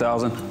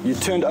 250,000. You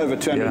turned over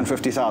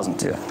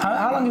 250,000? Yeah.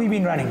 How long have you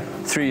been running?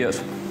 3 years.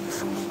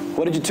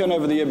 What did you turn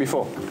over the year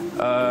before?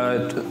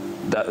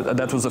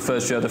 That was the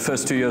first year. The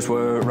first 2 years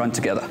were run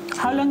together.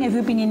 How long have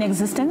you been in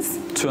existence?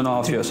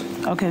 2.5 years.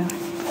 Okay.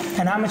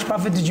 And how much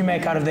profit did you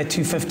make out of that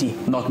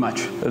 250? Not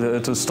much.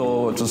 It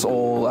was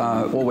all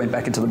went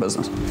back into the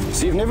business.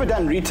 So you've never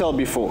done retail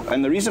before,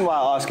 and the reason why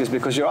I ask is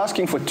because you're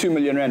asking for 2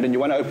 million Rand and you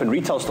want to open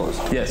retail stores.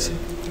 Yes.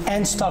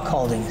 And stock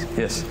holdings.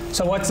 Yes.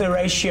 So what's the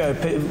ratio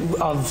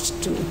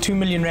of 2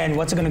 million Rand?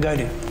 What's it going to go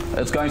to?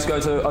 It's going to go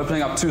to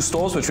opening up 2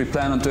 stores, which we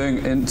plan on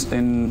doing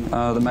in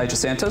the major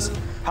centers.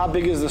 How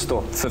big is the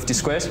store? 50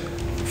 squares.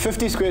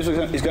 50 squares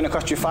is going to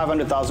cost you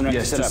 500,000 Rand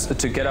to set up? Yes,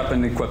 to get up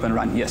and equip and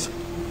run, yes.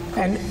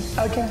 And,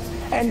 okay,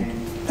 and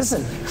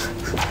listen,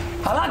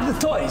 I like the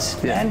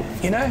toys, and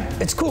you know,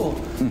 it's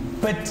cool,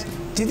 but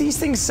do these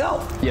things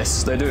sell?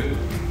 Yes, they do.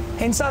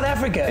 In South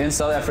Africa? In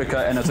South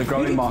Africa, and it's a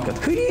growing market.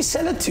 Who do you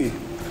sell it to?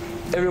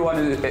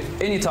 Everyone,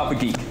 any type of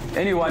geek.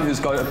 Anyone who's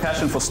got a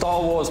passion for Star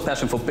Wars,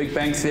 passion for Big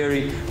Bang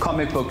Theory,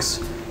 comic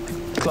books,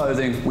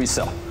 clothing, we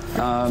sell.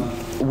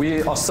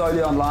 We are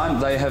solely online.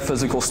 They have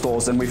physical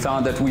stores, and we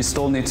found that we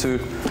still need to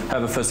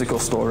have a physical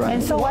store running.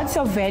 And so what's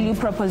your value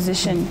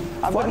proposition?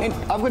 I've got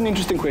an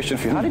interesting question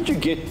for you. How did you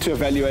get to a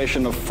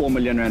valuation of 4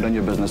 million Rand on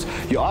your business?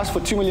 You asked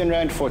for 2 million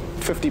Rand for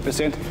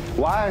 50%.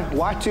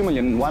 Why 2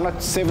 million? Why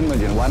not 7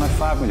 million? Why not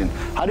 5 million?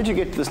 How did you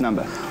get to this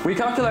number? We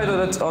calculated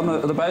it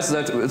on the basis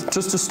that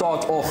just to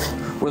start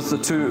off with the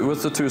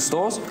two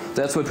stores,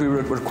 that's what we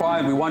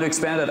required. We want to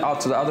expand it out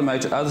to the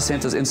other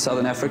centers in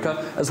Southern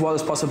Africa, as well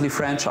as possibly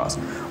franchise.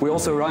 We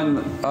also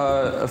run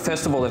a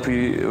festival that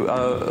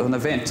an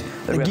event.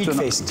 That the Geek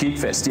Fest. Geek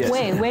Fest, yes.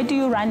 Where do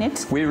you run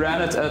it? We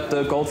ran it at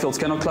the Goldfields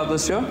Kennel Club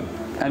this year,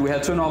 and we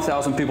had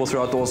 2,500 people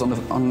through our doors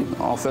on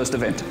our first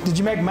event. Did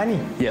you make money?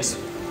 Yes.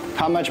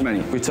 How much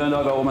money? We turned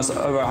over almost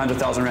over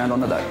 100,000 Rand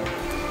on the day.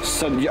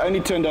 So you only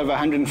turned over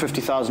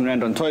 150,000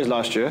 Rand on toys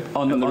last year?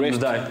 On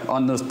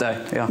this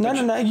day, yeah.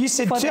 No, you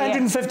said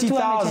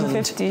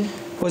 250,000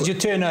 was your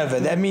turnover.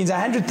 That means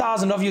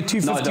 100,000 of your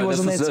 250 was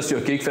on that. This was this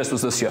year. Geek Fest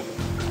was this year.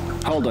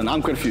 Hold on,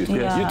 I'm confused.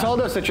 Yeah. You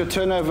told us that your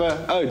turnover,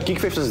 Geek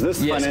Fest was this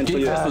financial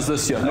year. Geek Fest was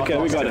this year. Okay,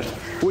 we got it.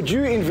 Would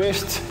you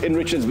invest in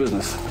Richard's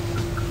business?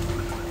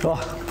 Oh,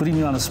 putting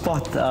me on the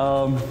spot.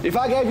 If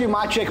I gave you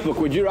my checkbook,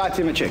 would you write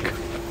him a check?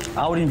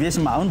 I would invest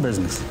in my own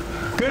business.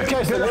 Good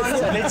answer.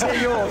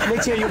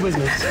 Let's hear your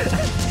business.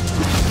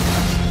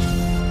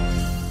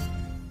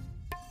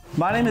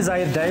 My name is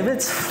Zahir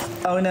David,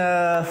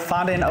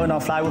 founder and owner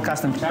of Flywheel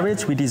Custom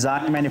Carriage. We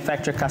design and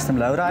manufacture custom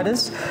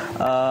lowriders.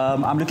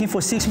 I'm looking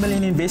for 6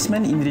 million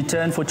investment in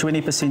return for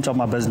 20% of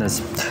my business.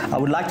 I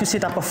would like to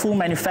set up a full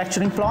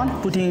manufacturing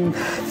plant, putting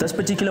this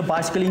particular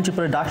bicycle into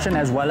production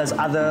as well as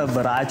other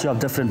variety of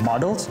different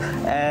models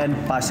and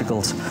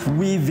bicycles.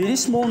 We're very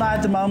small now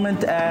at the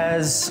moment,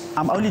 as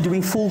I'm only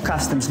doing full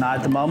customs now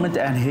at the moment,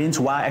 and hence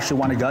why I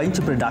actually want to go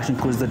into production,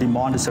 because the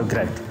demand is so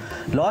great.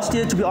 Last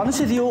year, to be honest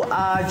with you,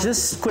 I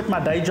just quit my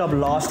day job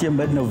last year,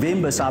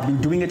 mid-November, so I've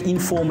been doing it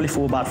informally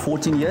for about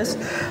 14 years.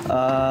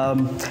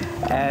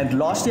 And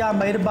last year I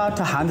made about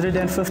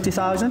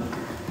 150,000.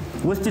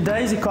 With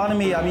today's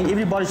economy, I mean,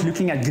 everybody's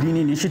looking at green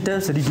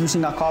initiatives,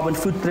 reducing our carbon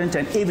footprint,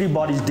 and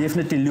everybody's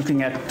definitely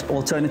looking at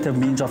alternative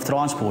means of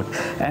transport.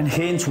 And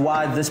hence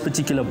why this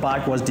particular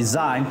bike was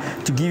designed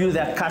to give you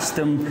that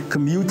custom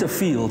commuter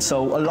feel.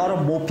 So a lot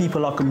of more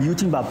people are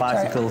commuting by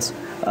bicycles.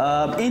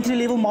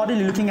 Entry-level model,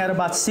 you're looking at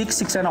about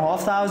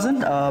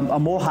 6,500. A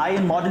more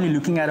high-end model, you're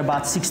looking at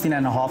about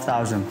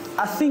 16,500.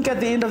 I think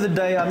at the end of the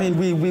day, I mean,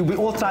 we're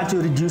all trying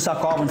to reduce our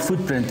carbon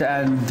footprint,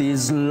 and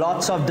there's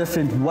lots of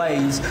different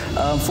ways.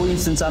 For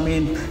instance, I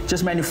mean,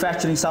 just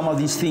manufacturing some of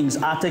these things,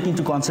 I take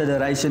into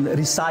consideration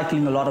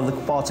recycling a lot of the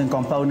parts and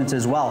components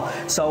as well.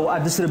 So I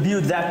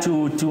distribute that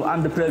to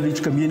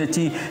underprivileged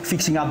community,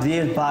 fixing up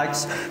their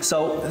bikes.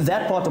 So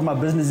that part of my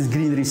business is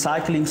green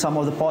recycling some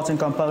of the parts and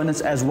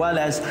components, as well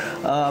as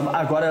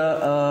I've got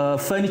a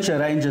furniture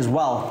range as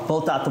well,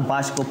 built out of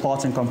bicycle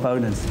parts and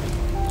components.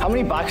 How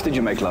many bikes did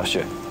you make last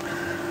year?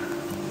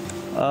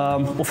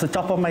 Off the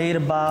top of my head,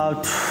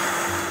 about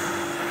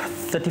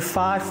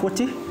 35,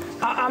 40.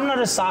 I'm not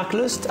a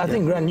cyclist. I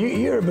think, Gran,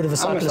 you're a bit of a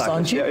cyclist,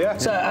 aren't you? Yeah.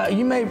 So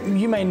you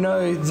may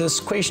know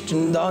this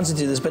question, the answer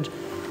to this, but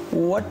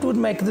what would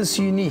make this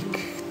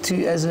unique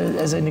as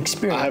an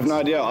experience? I have no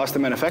idea. Ask the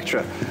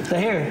manufacturer.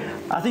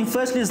 I think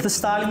firstly is the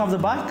styling of the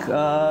bike,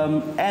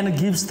 and it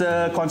gives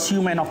the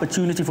consumer an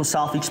opportunity for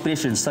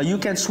self-expression. So you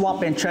can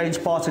swap and change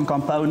parts and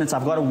components.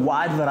 I've got a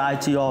wide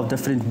variety of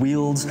different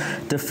wheels,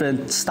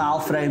 different style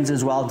frames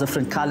as well,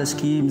 different color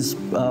schemes,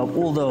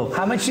 all the...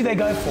 How much do they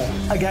go for?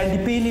 Again,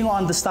 depending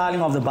on the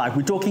styling of the bike.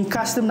 We're talking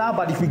custom now,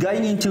 but if we're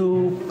going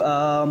into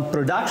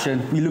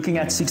production, we're looking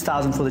at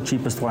 6,000 for the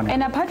cheapest one.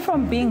 And apart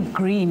from being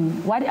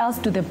green, what else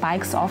do the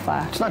bikes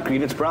offer? It's not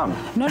green, it's brown.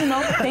 No.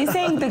 They're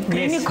saying the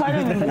green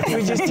economy.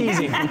 We're just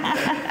teasing.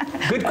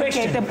 Good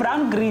question. Okay, the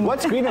brown-green.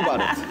 What's green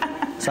about it?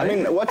 I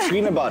mean, what's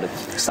green about it?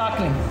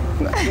 Cycling.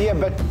 Yeah,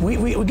 but...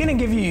 We're going to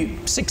give you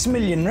 6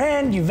 million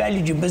rand. You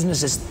valued your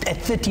business at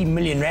 30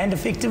 million rand,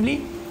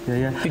 effectively.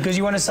 Yeah. Because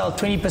you want to sell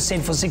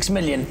 20% for 6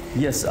 million.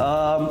 Yes.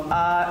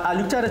 I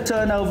looked at a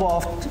turnover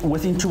of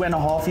within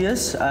 2.5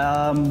 years.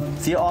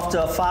 After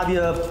a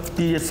 5-year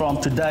period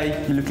from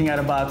today, you're looking at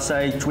about,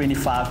 say,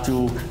 25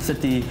 to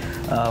 30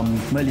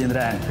 million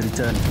rand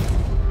return.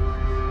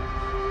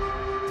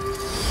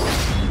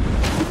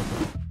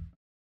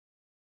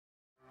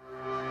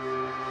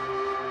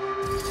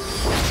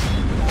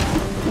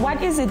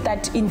 What is it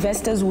that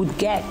investors would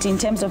get in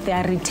terms of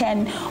their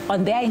return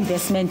on their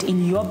investment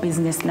in your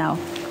business now?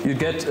 You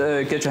get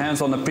your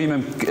hands on the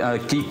premium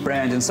geek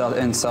brand in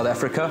South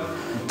Africa.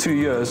 2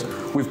 years,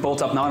 we've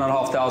built up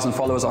 9,500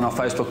 followers on our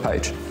Facebook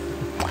page.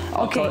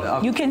 Okay,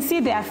 you can see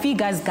their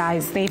figures,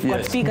 guys. They've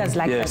got figures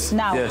like this.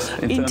 Now,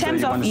 in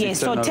terms of,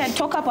 so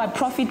talk about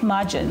profit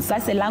margins.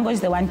 That's the language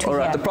they want to hear. All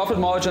right, the profit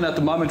margin at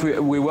the moment,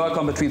 we work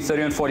on between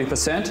 30 and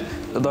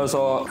 40%. Those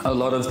are a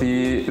lot of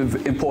the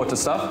imported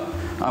stuff.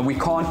 We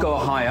can't go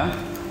higher,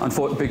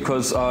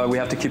 because we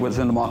have to keep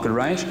within the market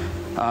range.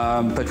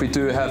 But we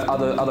do have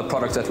other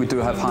products that we do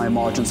have higher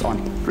margins on.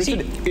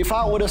 Richard, if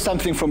I order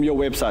something from your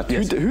website,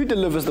 who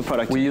delivers the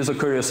product? We use a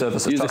courier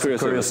service, a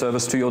courier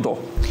service to your door.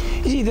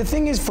 You see, the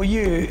thing is for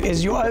you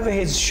is your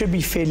overheads should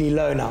be fairly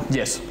low now.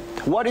 Yes.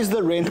 What is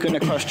the rent going to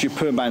cost you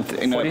per month?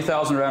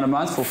 40,000 rand a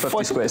month for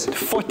 50 squares.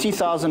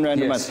 40,000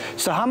 rand a month.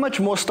 So how much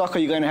more stock are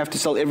you going to have to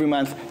sell every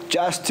month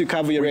just to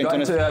cover your rent? We're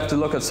going to have to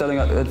look at selling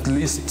at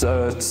least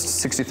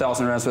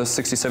 60,000 rand,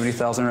 60,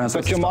 70,000 rand.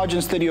 But your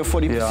margin's 30 or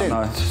 40%. Yeah,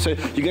 no. So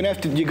you're going to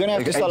have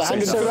to sell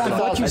 150,000. So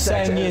what you're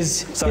saying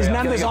is his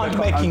numbers aren't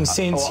making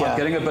sense here. I'm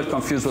getting a bit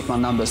confused with my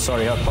numbers.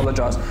 Sorry, I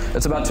apologize.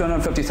 It's about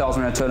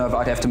 250,000 rand turnover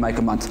I'd have to make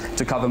a month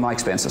to cover my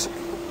expenses.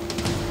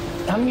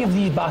 How many of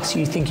these bikes do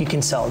you think you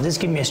can sell? Just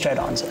give me a straight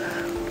answer.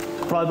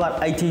 Probably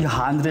about 80,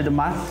 100 a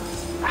month.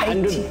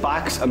 100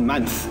 bikes a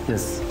month?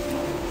 Yes.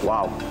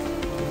 Wow.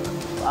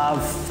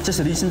 I've just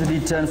recently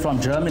returned from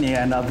Germany,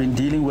 and I've been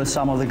dealing with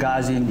some of the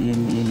guys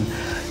in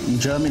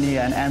Germany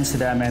and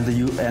Amsterdam and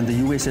the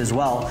US as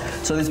well.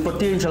 So there's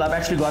potential. I've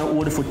actually got an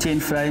order for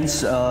 10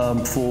 frames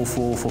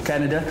for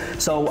Canada.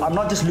 So I'm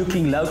not just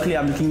looking locally,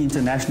 I'm looking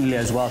internationally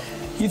as well.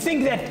 You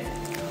think that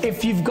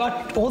if you've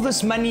got all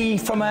this money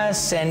from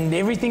us and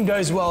everything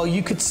goes well,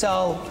 you could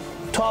sell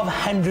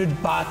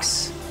 1,200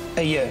 bikes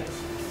a year?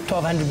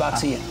 1,200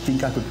 bucks a year? I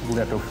think I could pull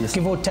that off, yes.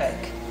 Give or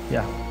take?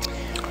 Yeah.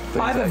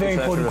 I have a very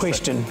important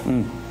question.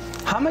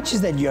 How much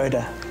is that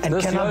Yoda? And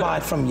This can I Yoda- buy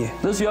it from you?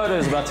 This Yoda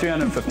is about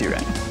 350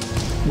 Rand.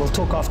 We'll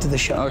talk after the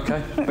show.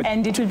 Okay.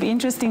 And it will be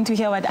interesting to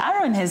hear what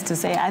Aaron has to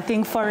say. I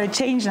think for a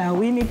change now,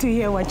 we need to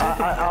hear what you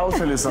think. I'll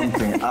tell you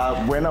something.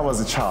 When I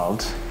was a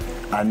child,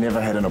 I never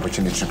had an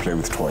opportunity to play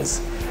with toys.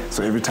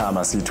 So every time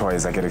I see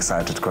toys, I get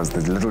excited because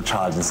the little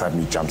child inside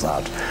me jumps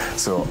out.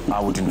 So I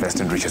would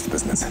invest in Rize's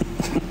business.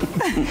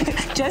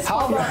 Just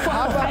are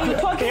you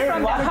talking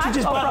from the heart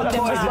or from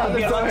the mind?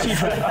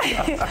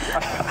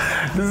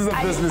 This is a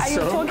business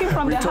show. Are you talking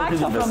from the heart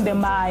or from the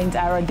mind,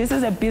 Aaron? This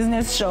is a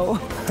business show.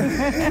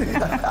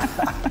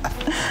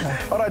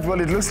 All right, well,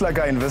 it looks like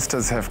our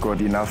investors have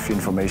got enough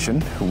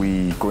information.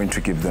 We're going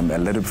to give them a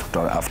little bit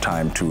of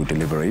time to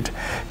deliberate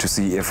to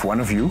see if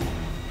one of you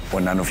or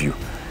none of you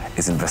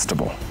is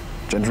investable.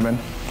 Gentlemen,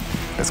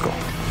 let's go.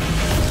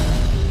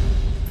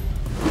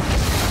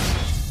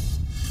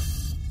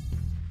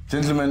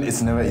 Gentlemen,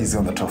 it's never easy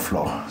on the top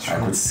floor. I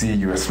could see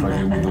you were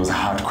struggling with those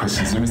hard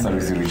questions. Let me start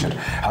with you, Richard.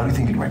 How do you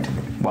think it went?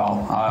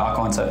 Well, I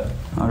can't say.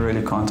 I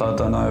really can't. I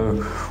don't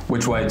know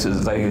which way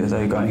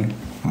they're going.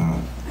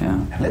 Yeah.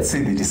 Let's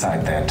say they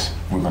decide that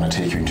we're going to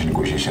take you into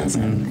negotiations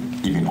and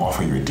even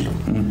offer you a deal.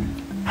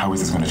 How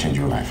is this going to change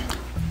your life?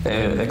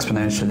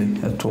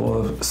 Exponentially. It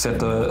will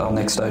set our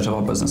next stage of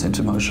our business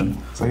into motion.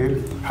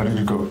 Zahir, how did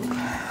it go?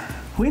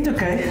 Went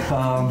okay.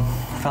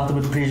 Felt a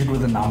bit pressured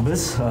with the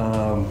numbers.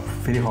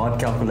 Very hard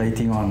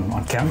calculating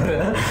on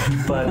camera.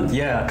 But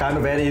yeah, kind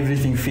of had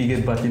everything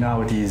figured, but you know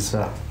how it is.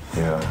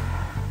 Yeah.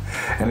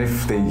 And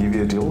if they give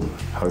you a deal,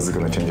 how is it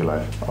going to change your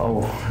life?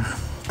 Oh,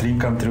 dream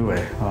come true,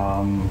 eh?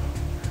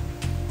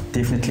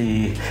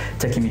 Definitely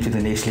taking me to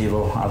the next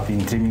level. I've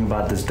been dreaming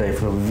about this day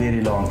for a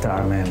very long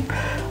time, and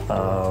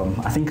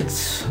I think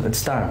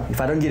it's time. If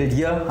I don't get it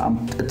here,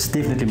 it's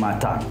definitely my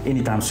time,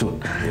 anytime soon.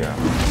 Yeah.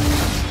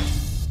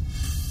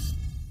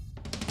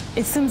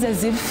 It seems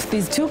as if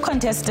these two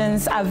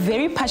contestants are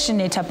very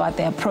passionate about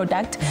their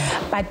product,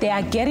 but they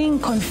are getting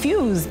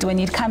confused when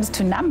it comes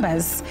to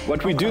numbers.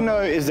 What we do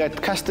know is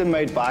that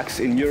custom-made bikes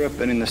in Europe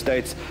and in the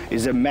States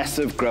is a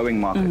massive growing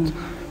market.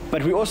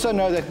 But we also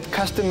know that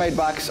custom-made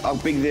bikes are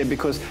big there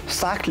because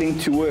cycling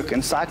to work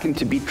and cycling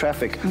to beat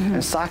traffic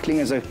and cycling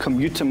as a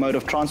commuter mode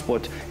of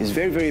transport is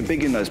very, very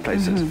big in those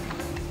places.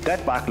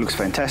 That bike looks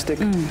fantastic.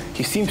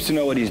 He seems to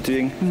know what he's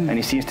doing and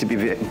he seems to be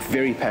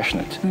very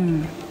passionate.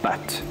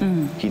 But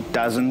he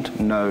doesn't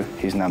know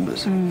his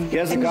numbers.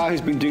 Here's a guy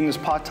who's been doing this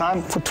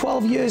part-time for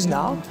 12 years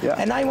now,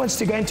 and now he wants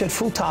to go into it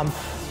full-time.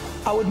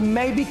 I would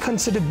maybe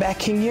consider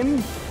backing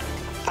him.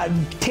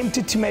 I'm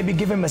tempted to maybe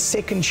give him a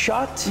second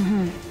shot,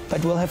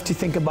 but we'll have to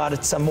think about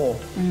it some more.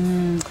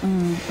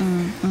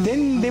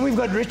 Then we've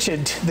got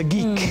Richard, the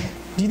geek.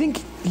 Do you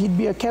think he'd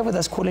be okay with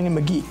us calling him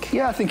a geek?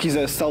 Yeah, I think he's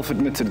a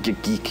self-admitted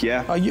geek,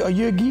 yeah. Are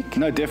you a geek?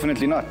 No,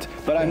 definitely not.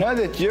 But I know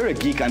that you're a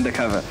geek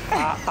undercover.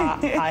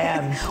 I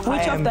am.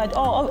 Which of that?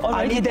 Oh, already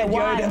I need that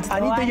Yoda.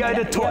 I need the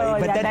Yoda toy,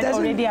 but that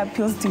doesn't already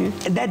appeals to you.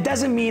 That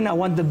doesn't mean I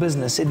want the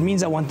business. It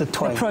means I want the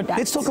toy. The product.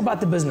 Let's talk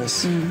about the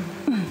business.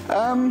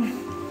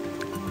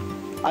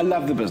 I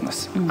love the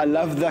business. I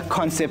love the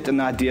concept and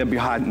the idea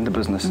behind the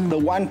business. The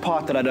one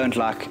part that I don't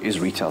like is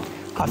retail.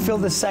 I feel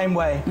the same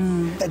way.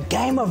 The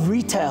game of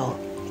retail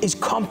is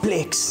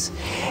complex.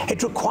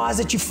 It requires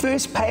that you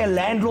first pay a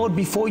landlord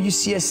before you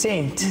see a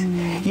cent.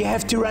 You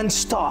have to run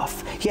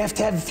staff. You have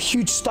to have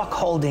huge stock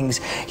holdings.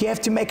 You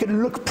have to make it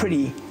look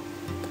pretty.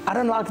 I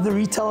don't like the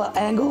retail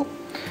angle.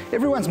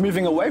 Everyone's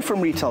moving away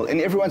from retail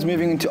and everyone's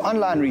moving into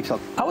online retail.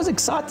 I was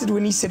excited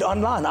when he said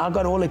online. I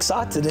got all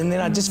excited and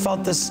then I just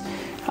felt this,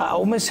 I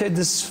almost heard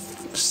this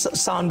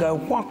sound go,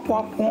 wah,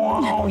 wah,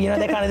 wah, you know,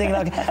 that kind of thing.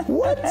 Like,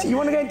 what? You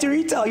want to go into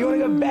retail? You want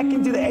to go back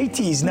into the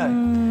 80s? No,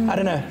 I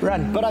don't know,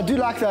 run. But I do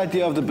like the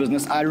idea of the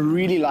business. I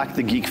really like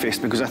the Geek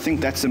Fest because I think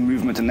that's a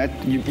movement and that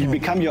you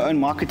become your own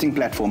marketing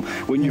platform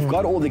when you've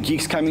got all the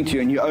geeks coming to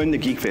you and you own the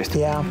Geek Fest.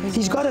 Yeah,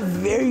 he's got a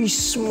very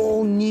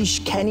small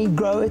niche. Can he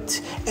grow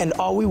it? And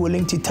are we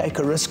willing to take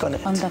a risk on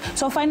it?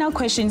 So final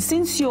question,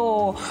 since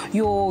your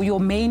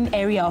main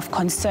area of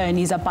concern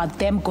is about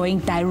them going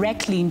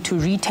directly into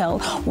retail,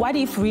 what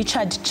if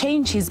Richard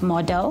changed his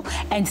model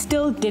and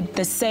still did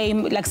the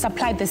same, like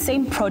supplied the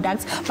same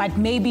products, but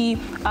maybe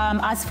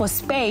asked for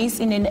space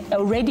in an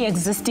already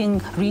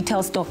existing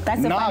retail store?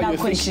 That's the final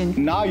question.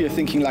 Now you're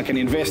thinking like an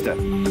investor.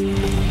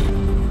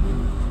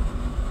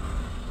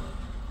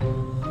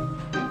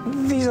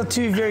 These are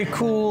two very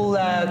cool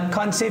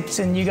concepts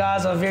and you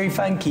guys are very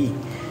funky,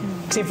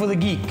 except for the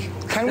geek.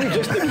 Can we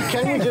just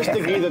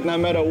agree that no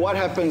matter what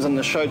happens on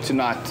the show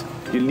tonight,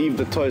 you leave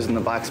the toys and the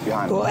bikes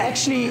behind? Well,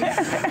 actually,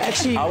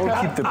 I will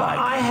keep the bike.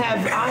 I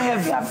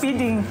have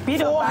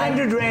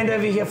 400 Rand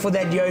over here for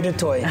that Yoda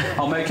toy.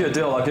 I'll make you a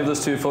deal. I'll give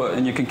this to you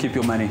and you can keep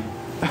your money.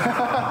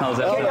 How's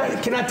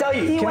that? Can I tell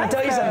you? Can I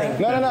tell you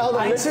something? No, hold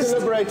on. Let's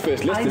deliberate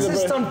first. I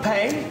insist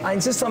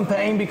on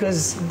paying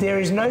because there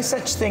is no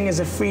such thing as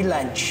a free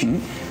lunch.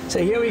 So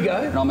here we go.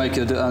 And I'll make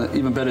you an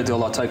even better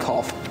deal. I'll take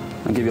half.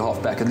 and give you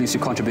half back. At least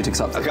you're contributing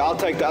something. Okay, I'll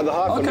take the other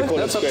half. Okay, and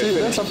that's up to you.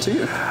 That's up to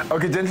you.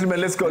 Okay, gentlemen,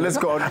 let's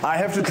go on. I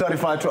have to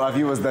clarify to our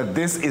viewers that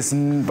this is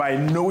by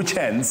no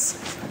chance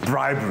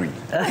bribery.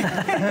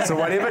 So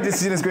whatever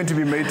decision is going to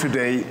be made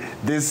today,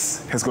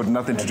 this has got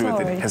nothing to do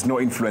with it. Has no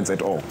influence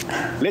at all.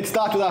 Let's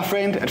start with our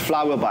friend at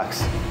Flywheel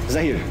Bikes,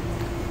 Zahir.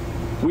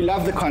 We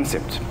love the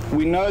concept.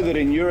 We know that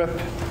in Europe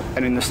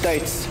and in the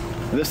States,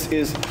 this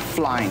is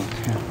flying.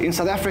 In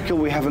South Africa,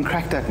 we haven't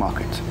cracked that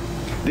market.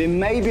 There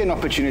may be an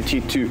opportunity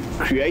to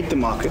create the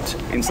market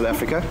in South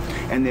Africa,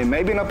 and there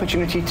may be an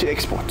opportunity to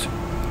export.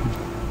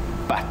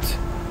 But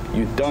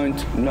you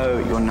don't know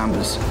your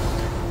numbers.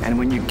 And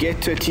when you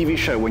get to a TV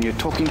show, when you're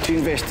talking to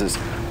investors,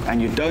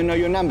 and you don't know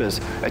your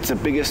numbers, it's the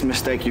biggest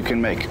mistake you can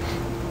make.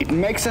 It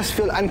makes us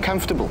feel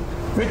uncomfortable.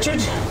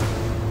 Richard,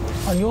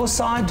 on your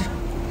side,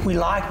 we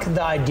like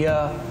the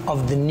idea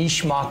of the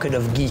niche market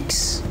of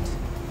geeks.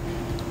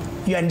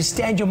 You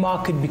understand your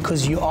market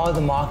because you are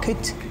the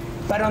market.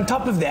 But on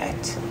top of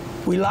that,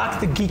 we like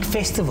the Geek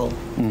Festival.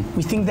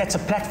 We think that's a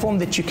platform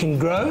that you can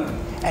grow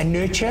and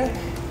nurture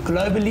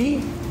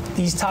globally.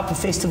 These type of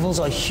festivals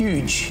are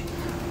huge.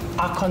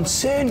 Our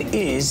concern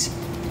is,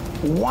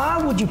 why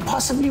would you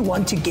possibly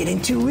want to get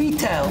into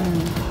retail?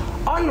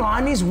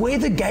 Online is where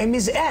the game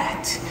is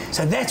at.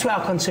 So that's where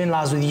our concern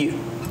lies with you.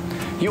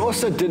 You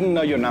also didn't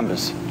know your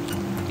numbers.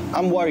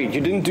 I'm worried.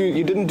 You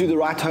didn't do the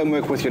right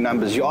homework with your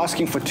numbers. You're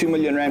asking for 2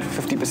 million rand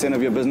for 50%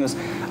 of your business.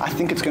 I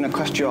think it's going to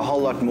cost you a whole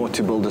lot more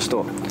to build a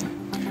store.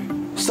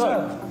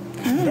 So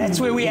that's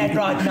where we're at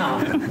right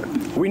now.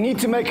 We need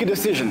to make a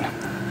decision.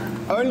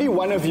 Only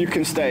one of you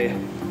can stay,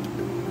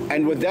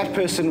 and with that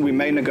person, we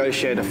may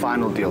negotiate a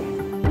final deal.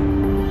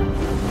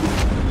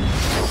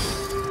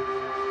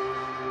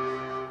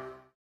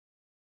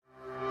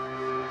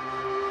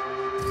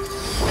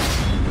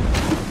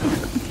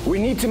 We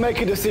need to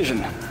make a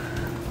decision.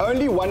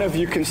 Only one of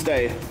you can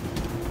stay,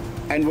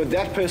 and with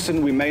that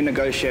person, we may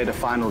negotiate a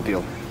final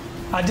deal.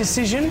 Our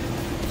decision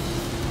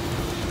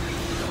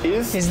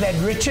is that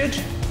Richard,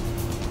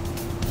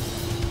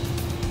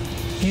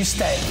 you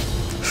stay.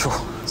 Sure.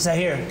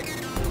 Zahir,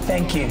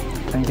 thank you.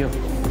 Thank you.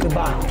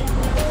 Goodbye.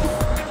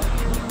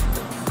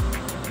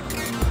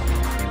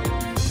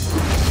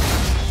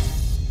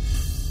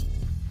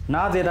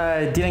 Now that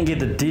I didn't get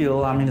the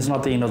deal, I mean, it's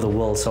not the end of the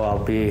world, so I'll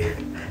be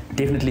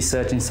definitely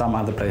searching some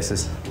other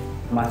places.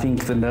 I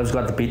think the nerves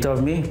got the better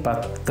of me,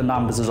 but the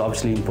numbers is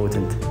obviously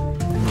important.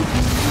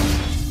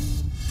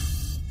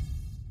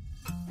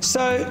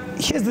 So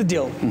here's the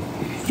deal.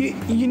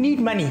 You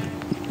need money.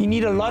 You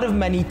need a lot of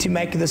money to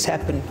make this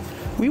happen.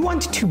 We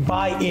want to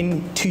buy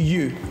into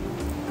you.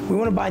 We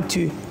want to buy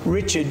into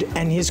Richard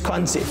and his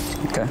concept.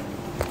 Okay.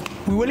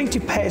 We're willing to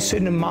pay a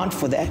certain amount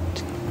for that.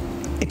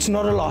 It's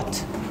not a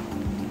lot.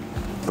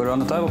 Put it on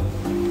the table.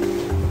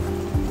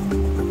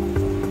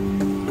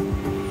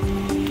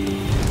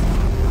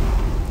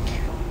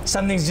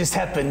 Something's just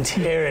happened,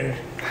 Aaron.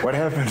 What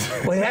happened?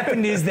 What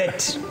happened is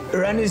that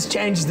Runners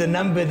changed the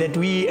number that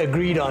we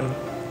agreed on,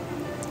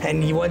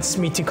 and he wants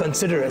me to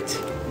consider it.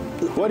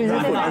 What do you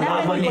think?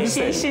 Another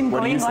negotiation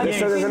going on.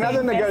 So there's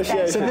another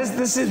negotiation. So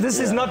this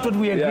is not what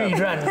we agreed,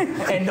 Run.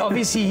 And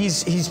obviously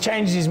he's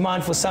changed his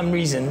mind for some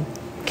reason.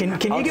 Can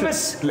you give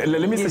us?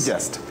 Let me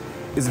suggest.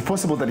 Is it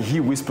possible that he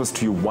whispers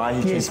to you why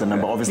he changed the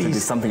number? Obviously,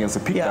 there's something else to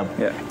pick up,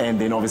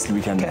 and then obviously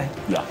we can. Okay.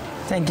 Yeah.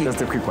 Thank you.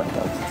 Just a quick one.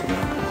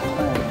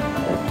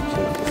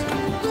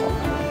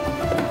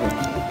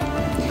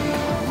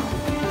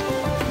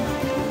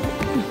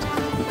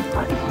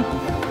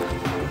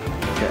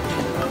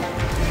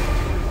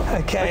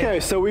 Okay,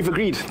 so we've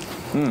agreed.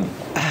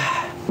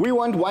 We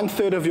want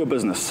 1/3 of your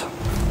business.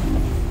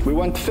 We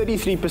want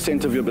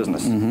 33% of your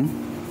business.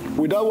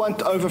 We don't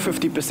want over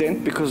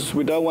 50% because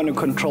we don't want to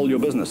control your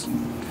business.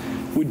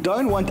 We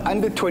don't want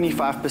under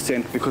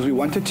 25% because we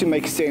want it to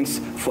make sense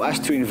for us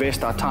to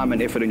invest our time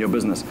and effort in your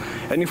business.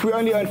 And if we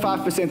only own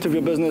 5% of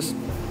your business,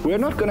 we're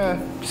not going to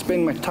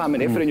spend much time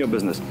and effort in your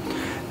business.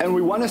 And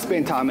we want to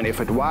spend time and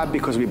effort. Why?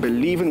 Because we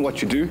believe in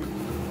what you do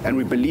and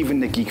we believe in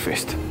the Geek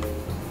Fest.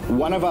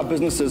 One of our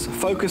businesses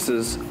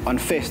focuses on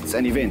fests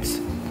and events.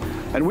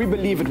 And we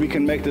believe that we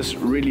can make this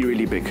really,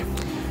 really big.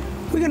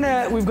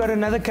 We've got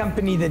another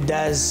company that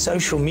does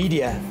social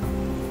media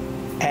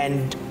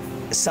and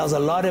sells a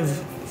lot of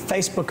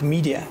Facebook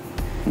media.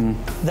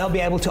 They'll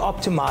be able to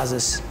optimize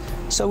us.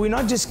 So we're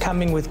not just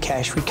coming with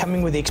cash, we're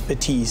coming with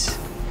expertise.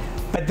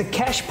 But the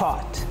cash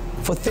part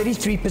for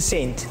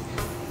 33%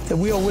 that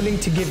we are willing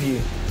to give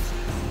you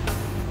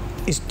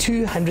is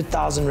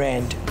 200,000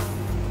 Rand,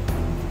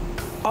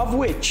 of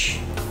which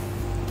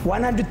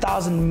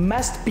 100,000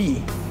 must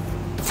be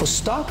for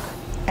stock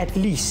at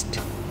least.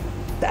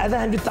 The other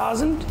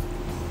 100,000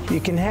 you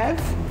can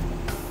have,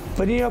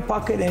 put in your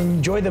pocket and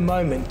enjoy the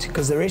moment,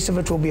 because the rest of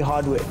it will be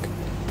hard work.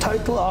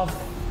 Total of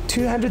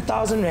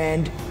 200,000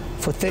 Rand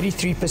for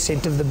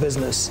 33% of the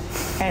business,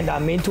 and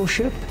our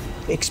mentorship,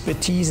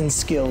 expertise and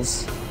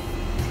skills.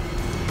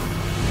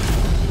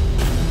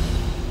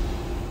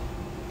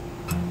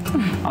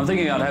 I'm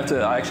thinking I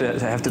actually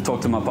have to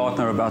talk to my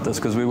partner about this,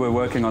 because we were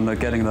working on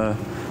getting the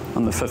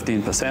on the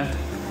 15%.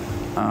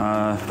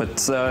 But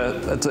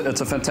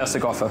it's a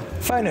fantastic offer.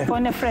 Phone her.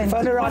 Phone a friend.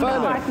 Phone her right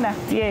now. Partner.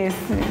 Yes.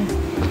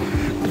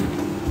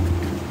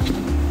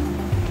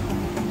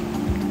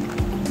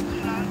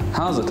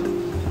 How's it?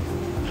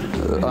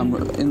 I'm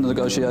in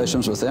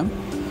negotiations with them.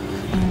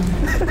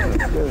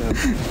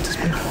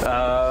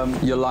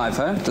 You're live,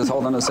 huh? Just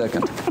hold on a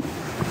second.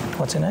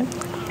 What's her name?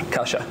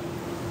 Kasha.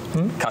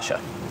 Kasha.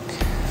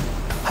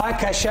 Hi,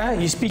 Kasha.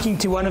 You're speaking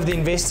to one of the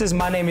investors.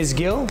 My name is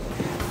Gil.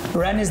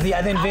 Ran is the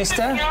other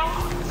investor.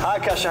 Hi,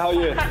 Kasha. How are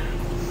you? Fine.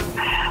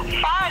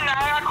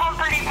 I can't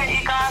believe that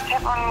you guys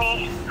have on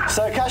me.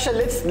 So, Kasha,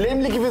 let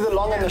me give you the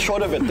long and the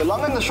short of it. The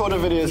long and the short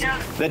of it is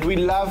that we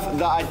love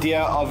the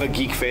idea of a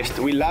geek fest.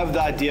 We love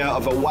the idea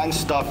of a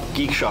one-stop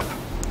geek shop.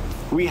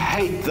 We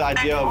hate the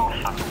idea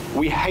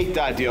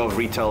of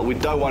retail. We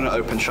don't want to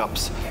open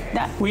shops.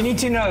 We need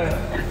to know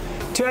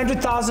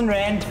 200,000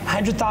 Rand,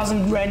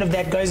 100,000 Rand of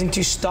that goes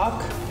into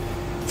stock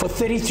for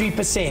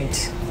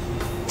 33%.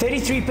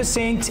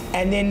 33%,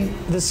 and then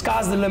the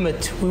sky's the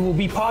limit. We will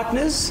be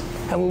partners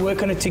and we'll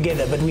work on it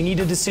together, but we need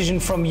a decision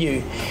from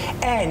you.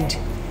 And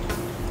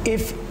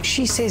if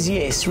she says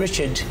yes,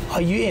 Richard,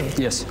 are you in?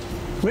 Yes.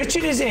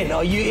 Richard is in.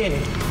 Are you in?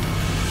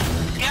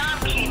 Yeah,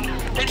 I'm keen.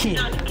 Keen.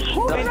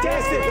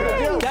 Fantastic.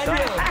 Done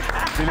deal.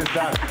 Deal is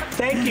done.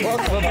 Thank you. Well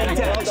done.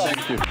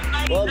 Thank you.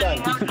 Well done.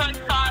 I'm so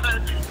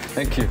excited.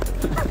 Thank you.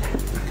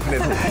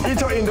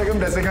 Into into ke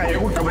mntasekhaya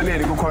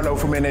ekugqibeleni kukhona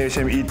ufumene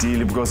shem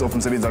i-deal because of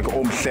umsebenzi wakhe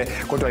omhle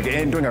kodwa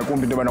ke into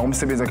engakumbi into yobana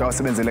umsebenzi wakhe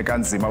awusebenzele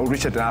kanzima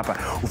uRichard lapha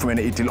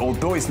ufumene i-deal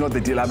although it's not the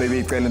deal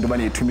abebeyicela into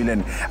yobana yi-2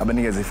 million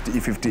abanikeze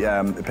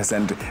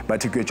i-50%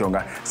 bathi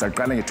kuyojonga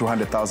saqala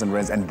nge-200,000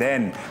 rands and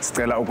then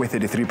sicela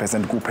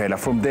okwe-33% kuphela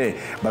from there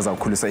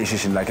bazawukhulisa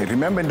ishishini lakhe.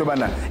 Remember into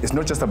yobana it's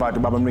not just about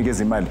uba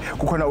bamnikeze imali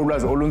kukhona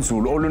ulwazi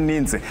olunzulu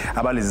oluninzi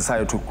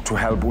abalizisayo to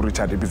help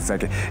uRichard ibhizinisi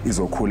yakhe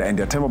izokhula and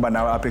ndiyathemba uba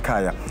nawe apha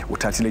ekhaya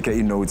uthathile ke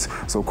i-notes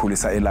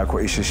zokhulisa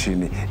elakho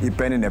ishishini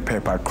ipeni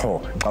nephepha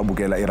qho xa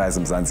ubukela iRize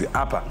Mzansi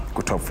apha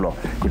ku-top floor.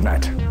 Good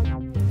night.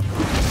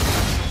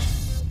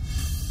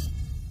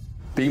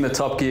 Being the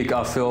top geek,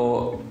 I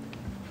feel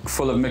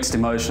full of mixed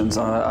emotions.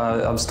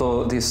 I'm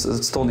still, this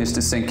still needs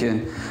to sink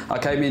in. I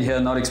came in here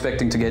not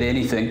expecting to get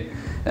anything,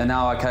 and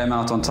now I came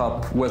out on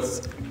top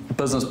with a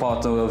business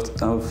partner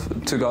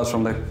of two guys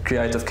from the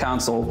creative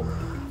council,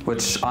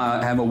 which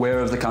I am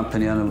aware of the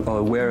company and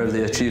aware of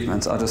the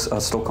achievements. I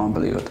still can't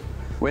believe it.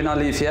 When I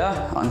leave here,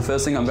 the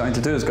first thing I'm going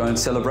to do is go and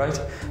celebrate,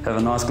 have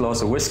a nice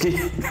glass of whiskey,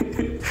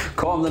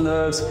 calm the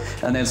nerves,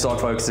 and then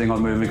start focusing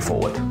on moving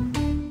forward.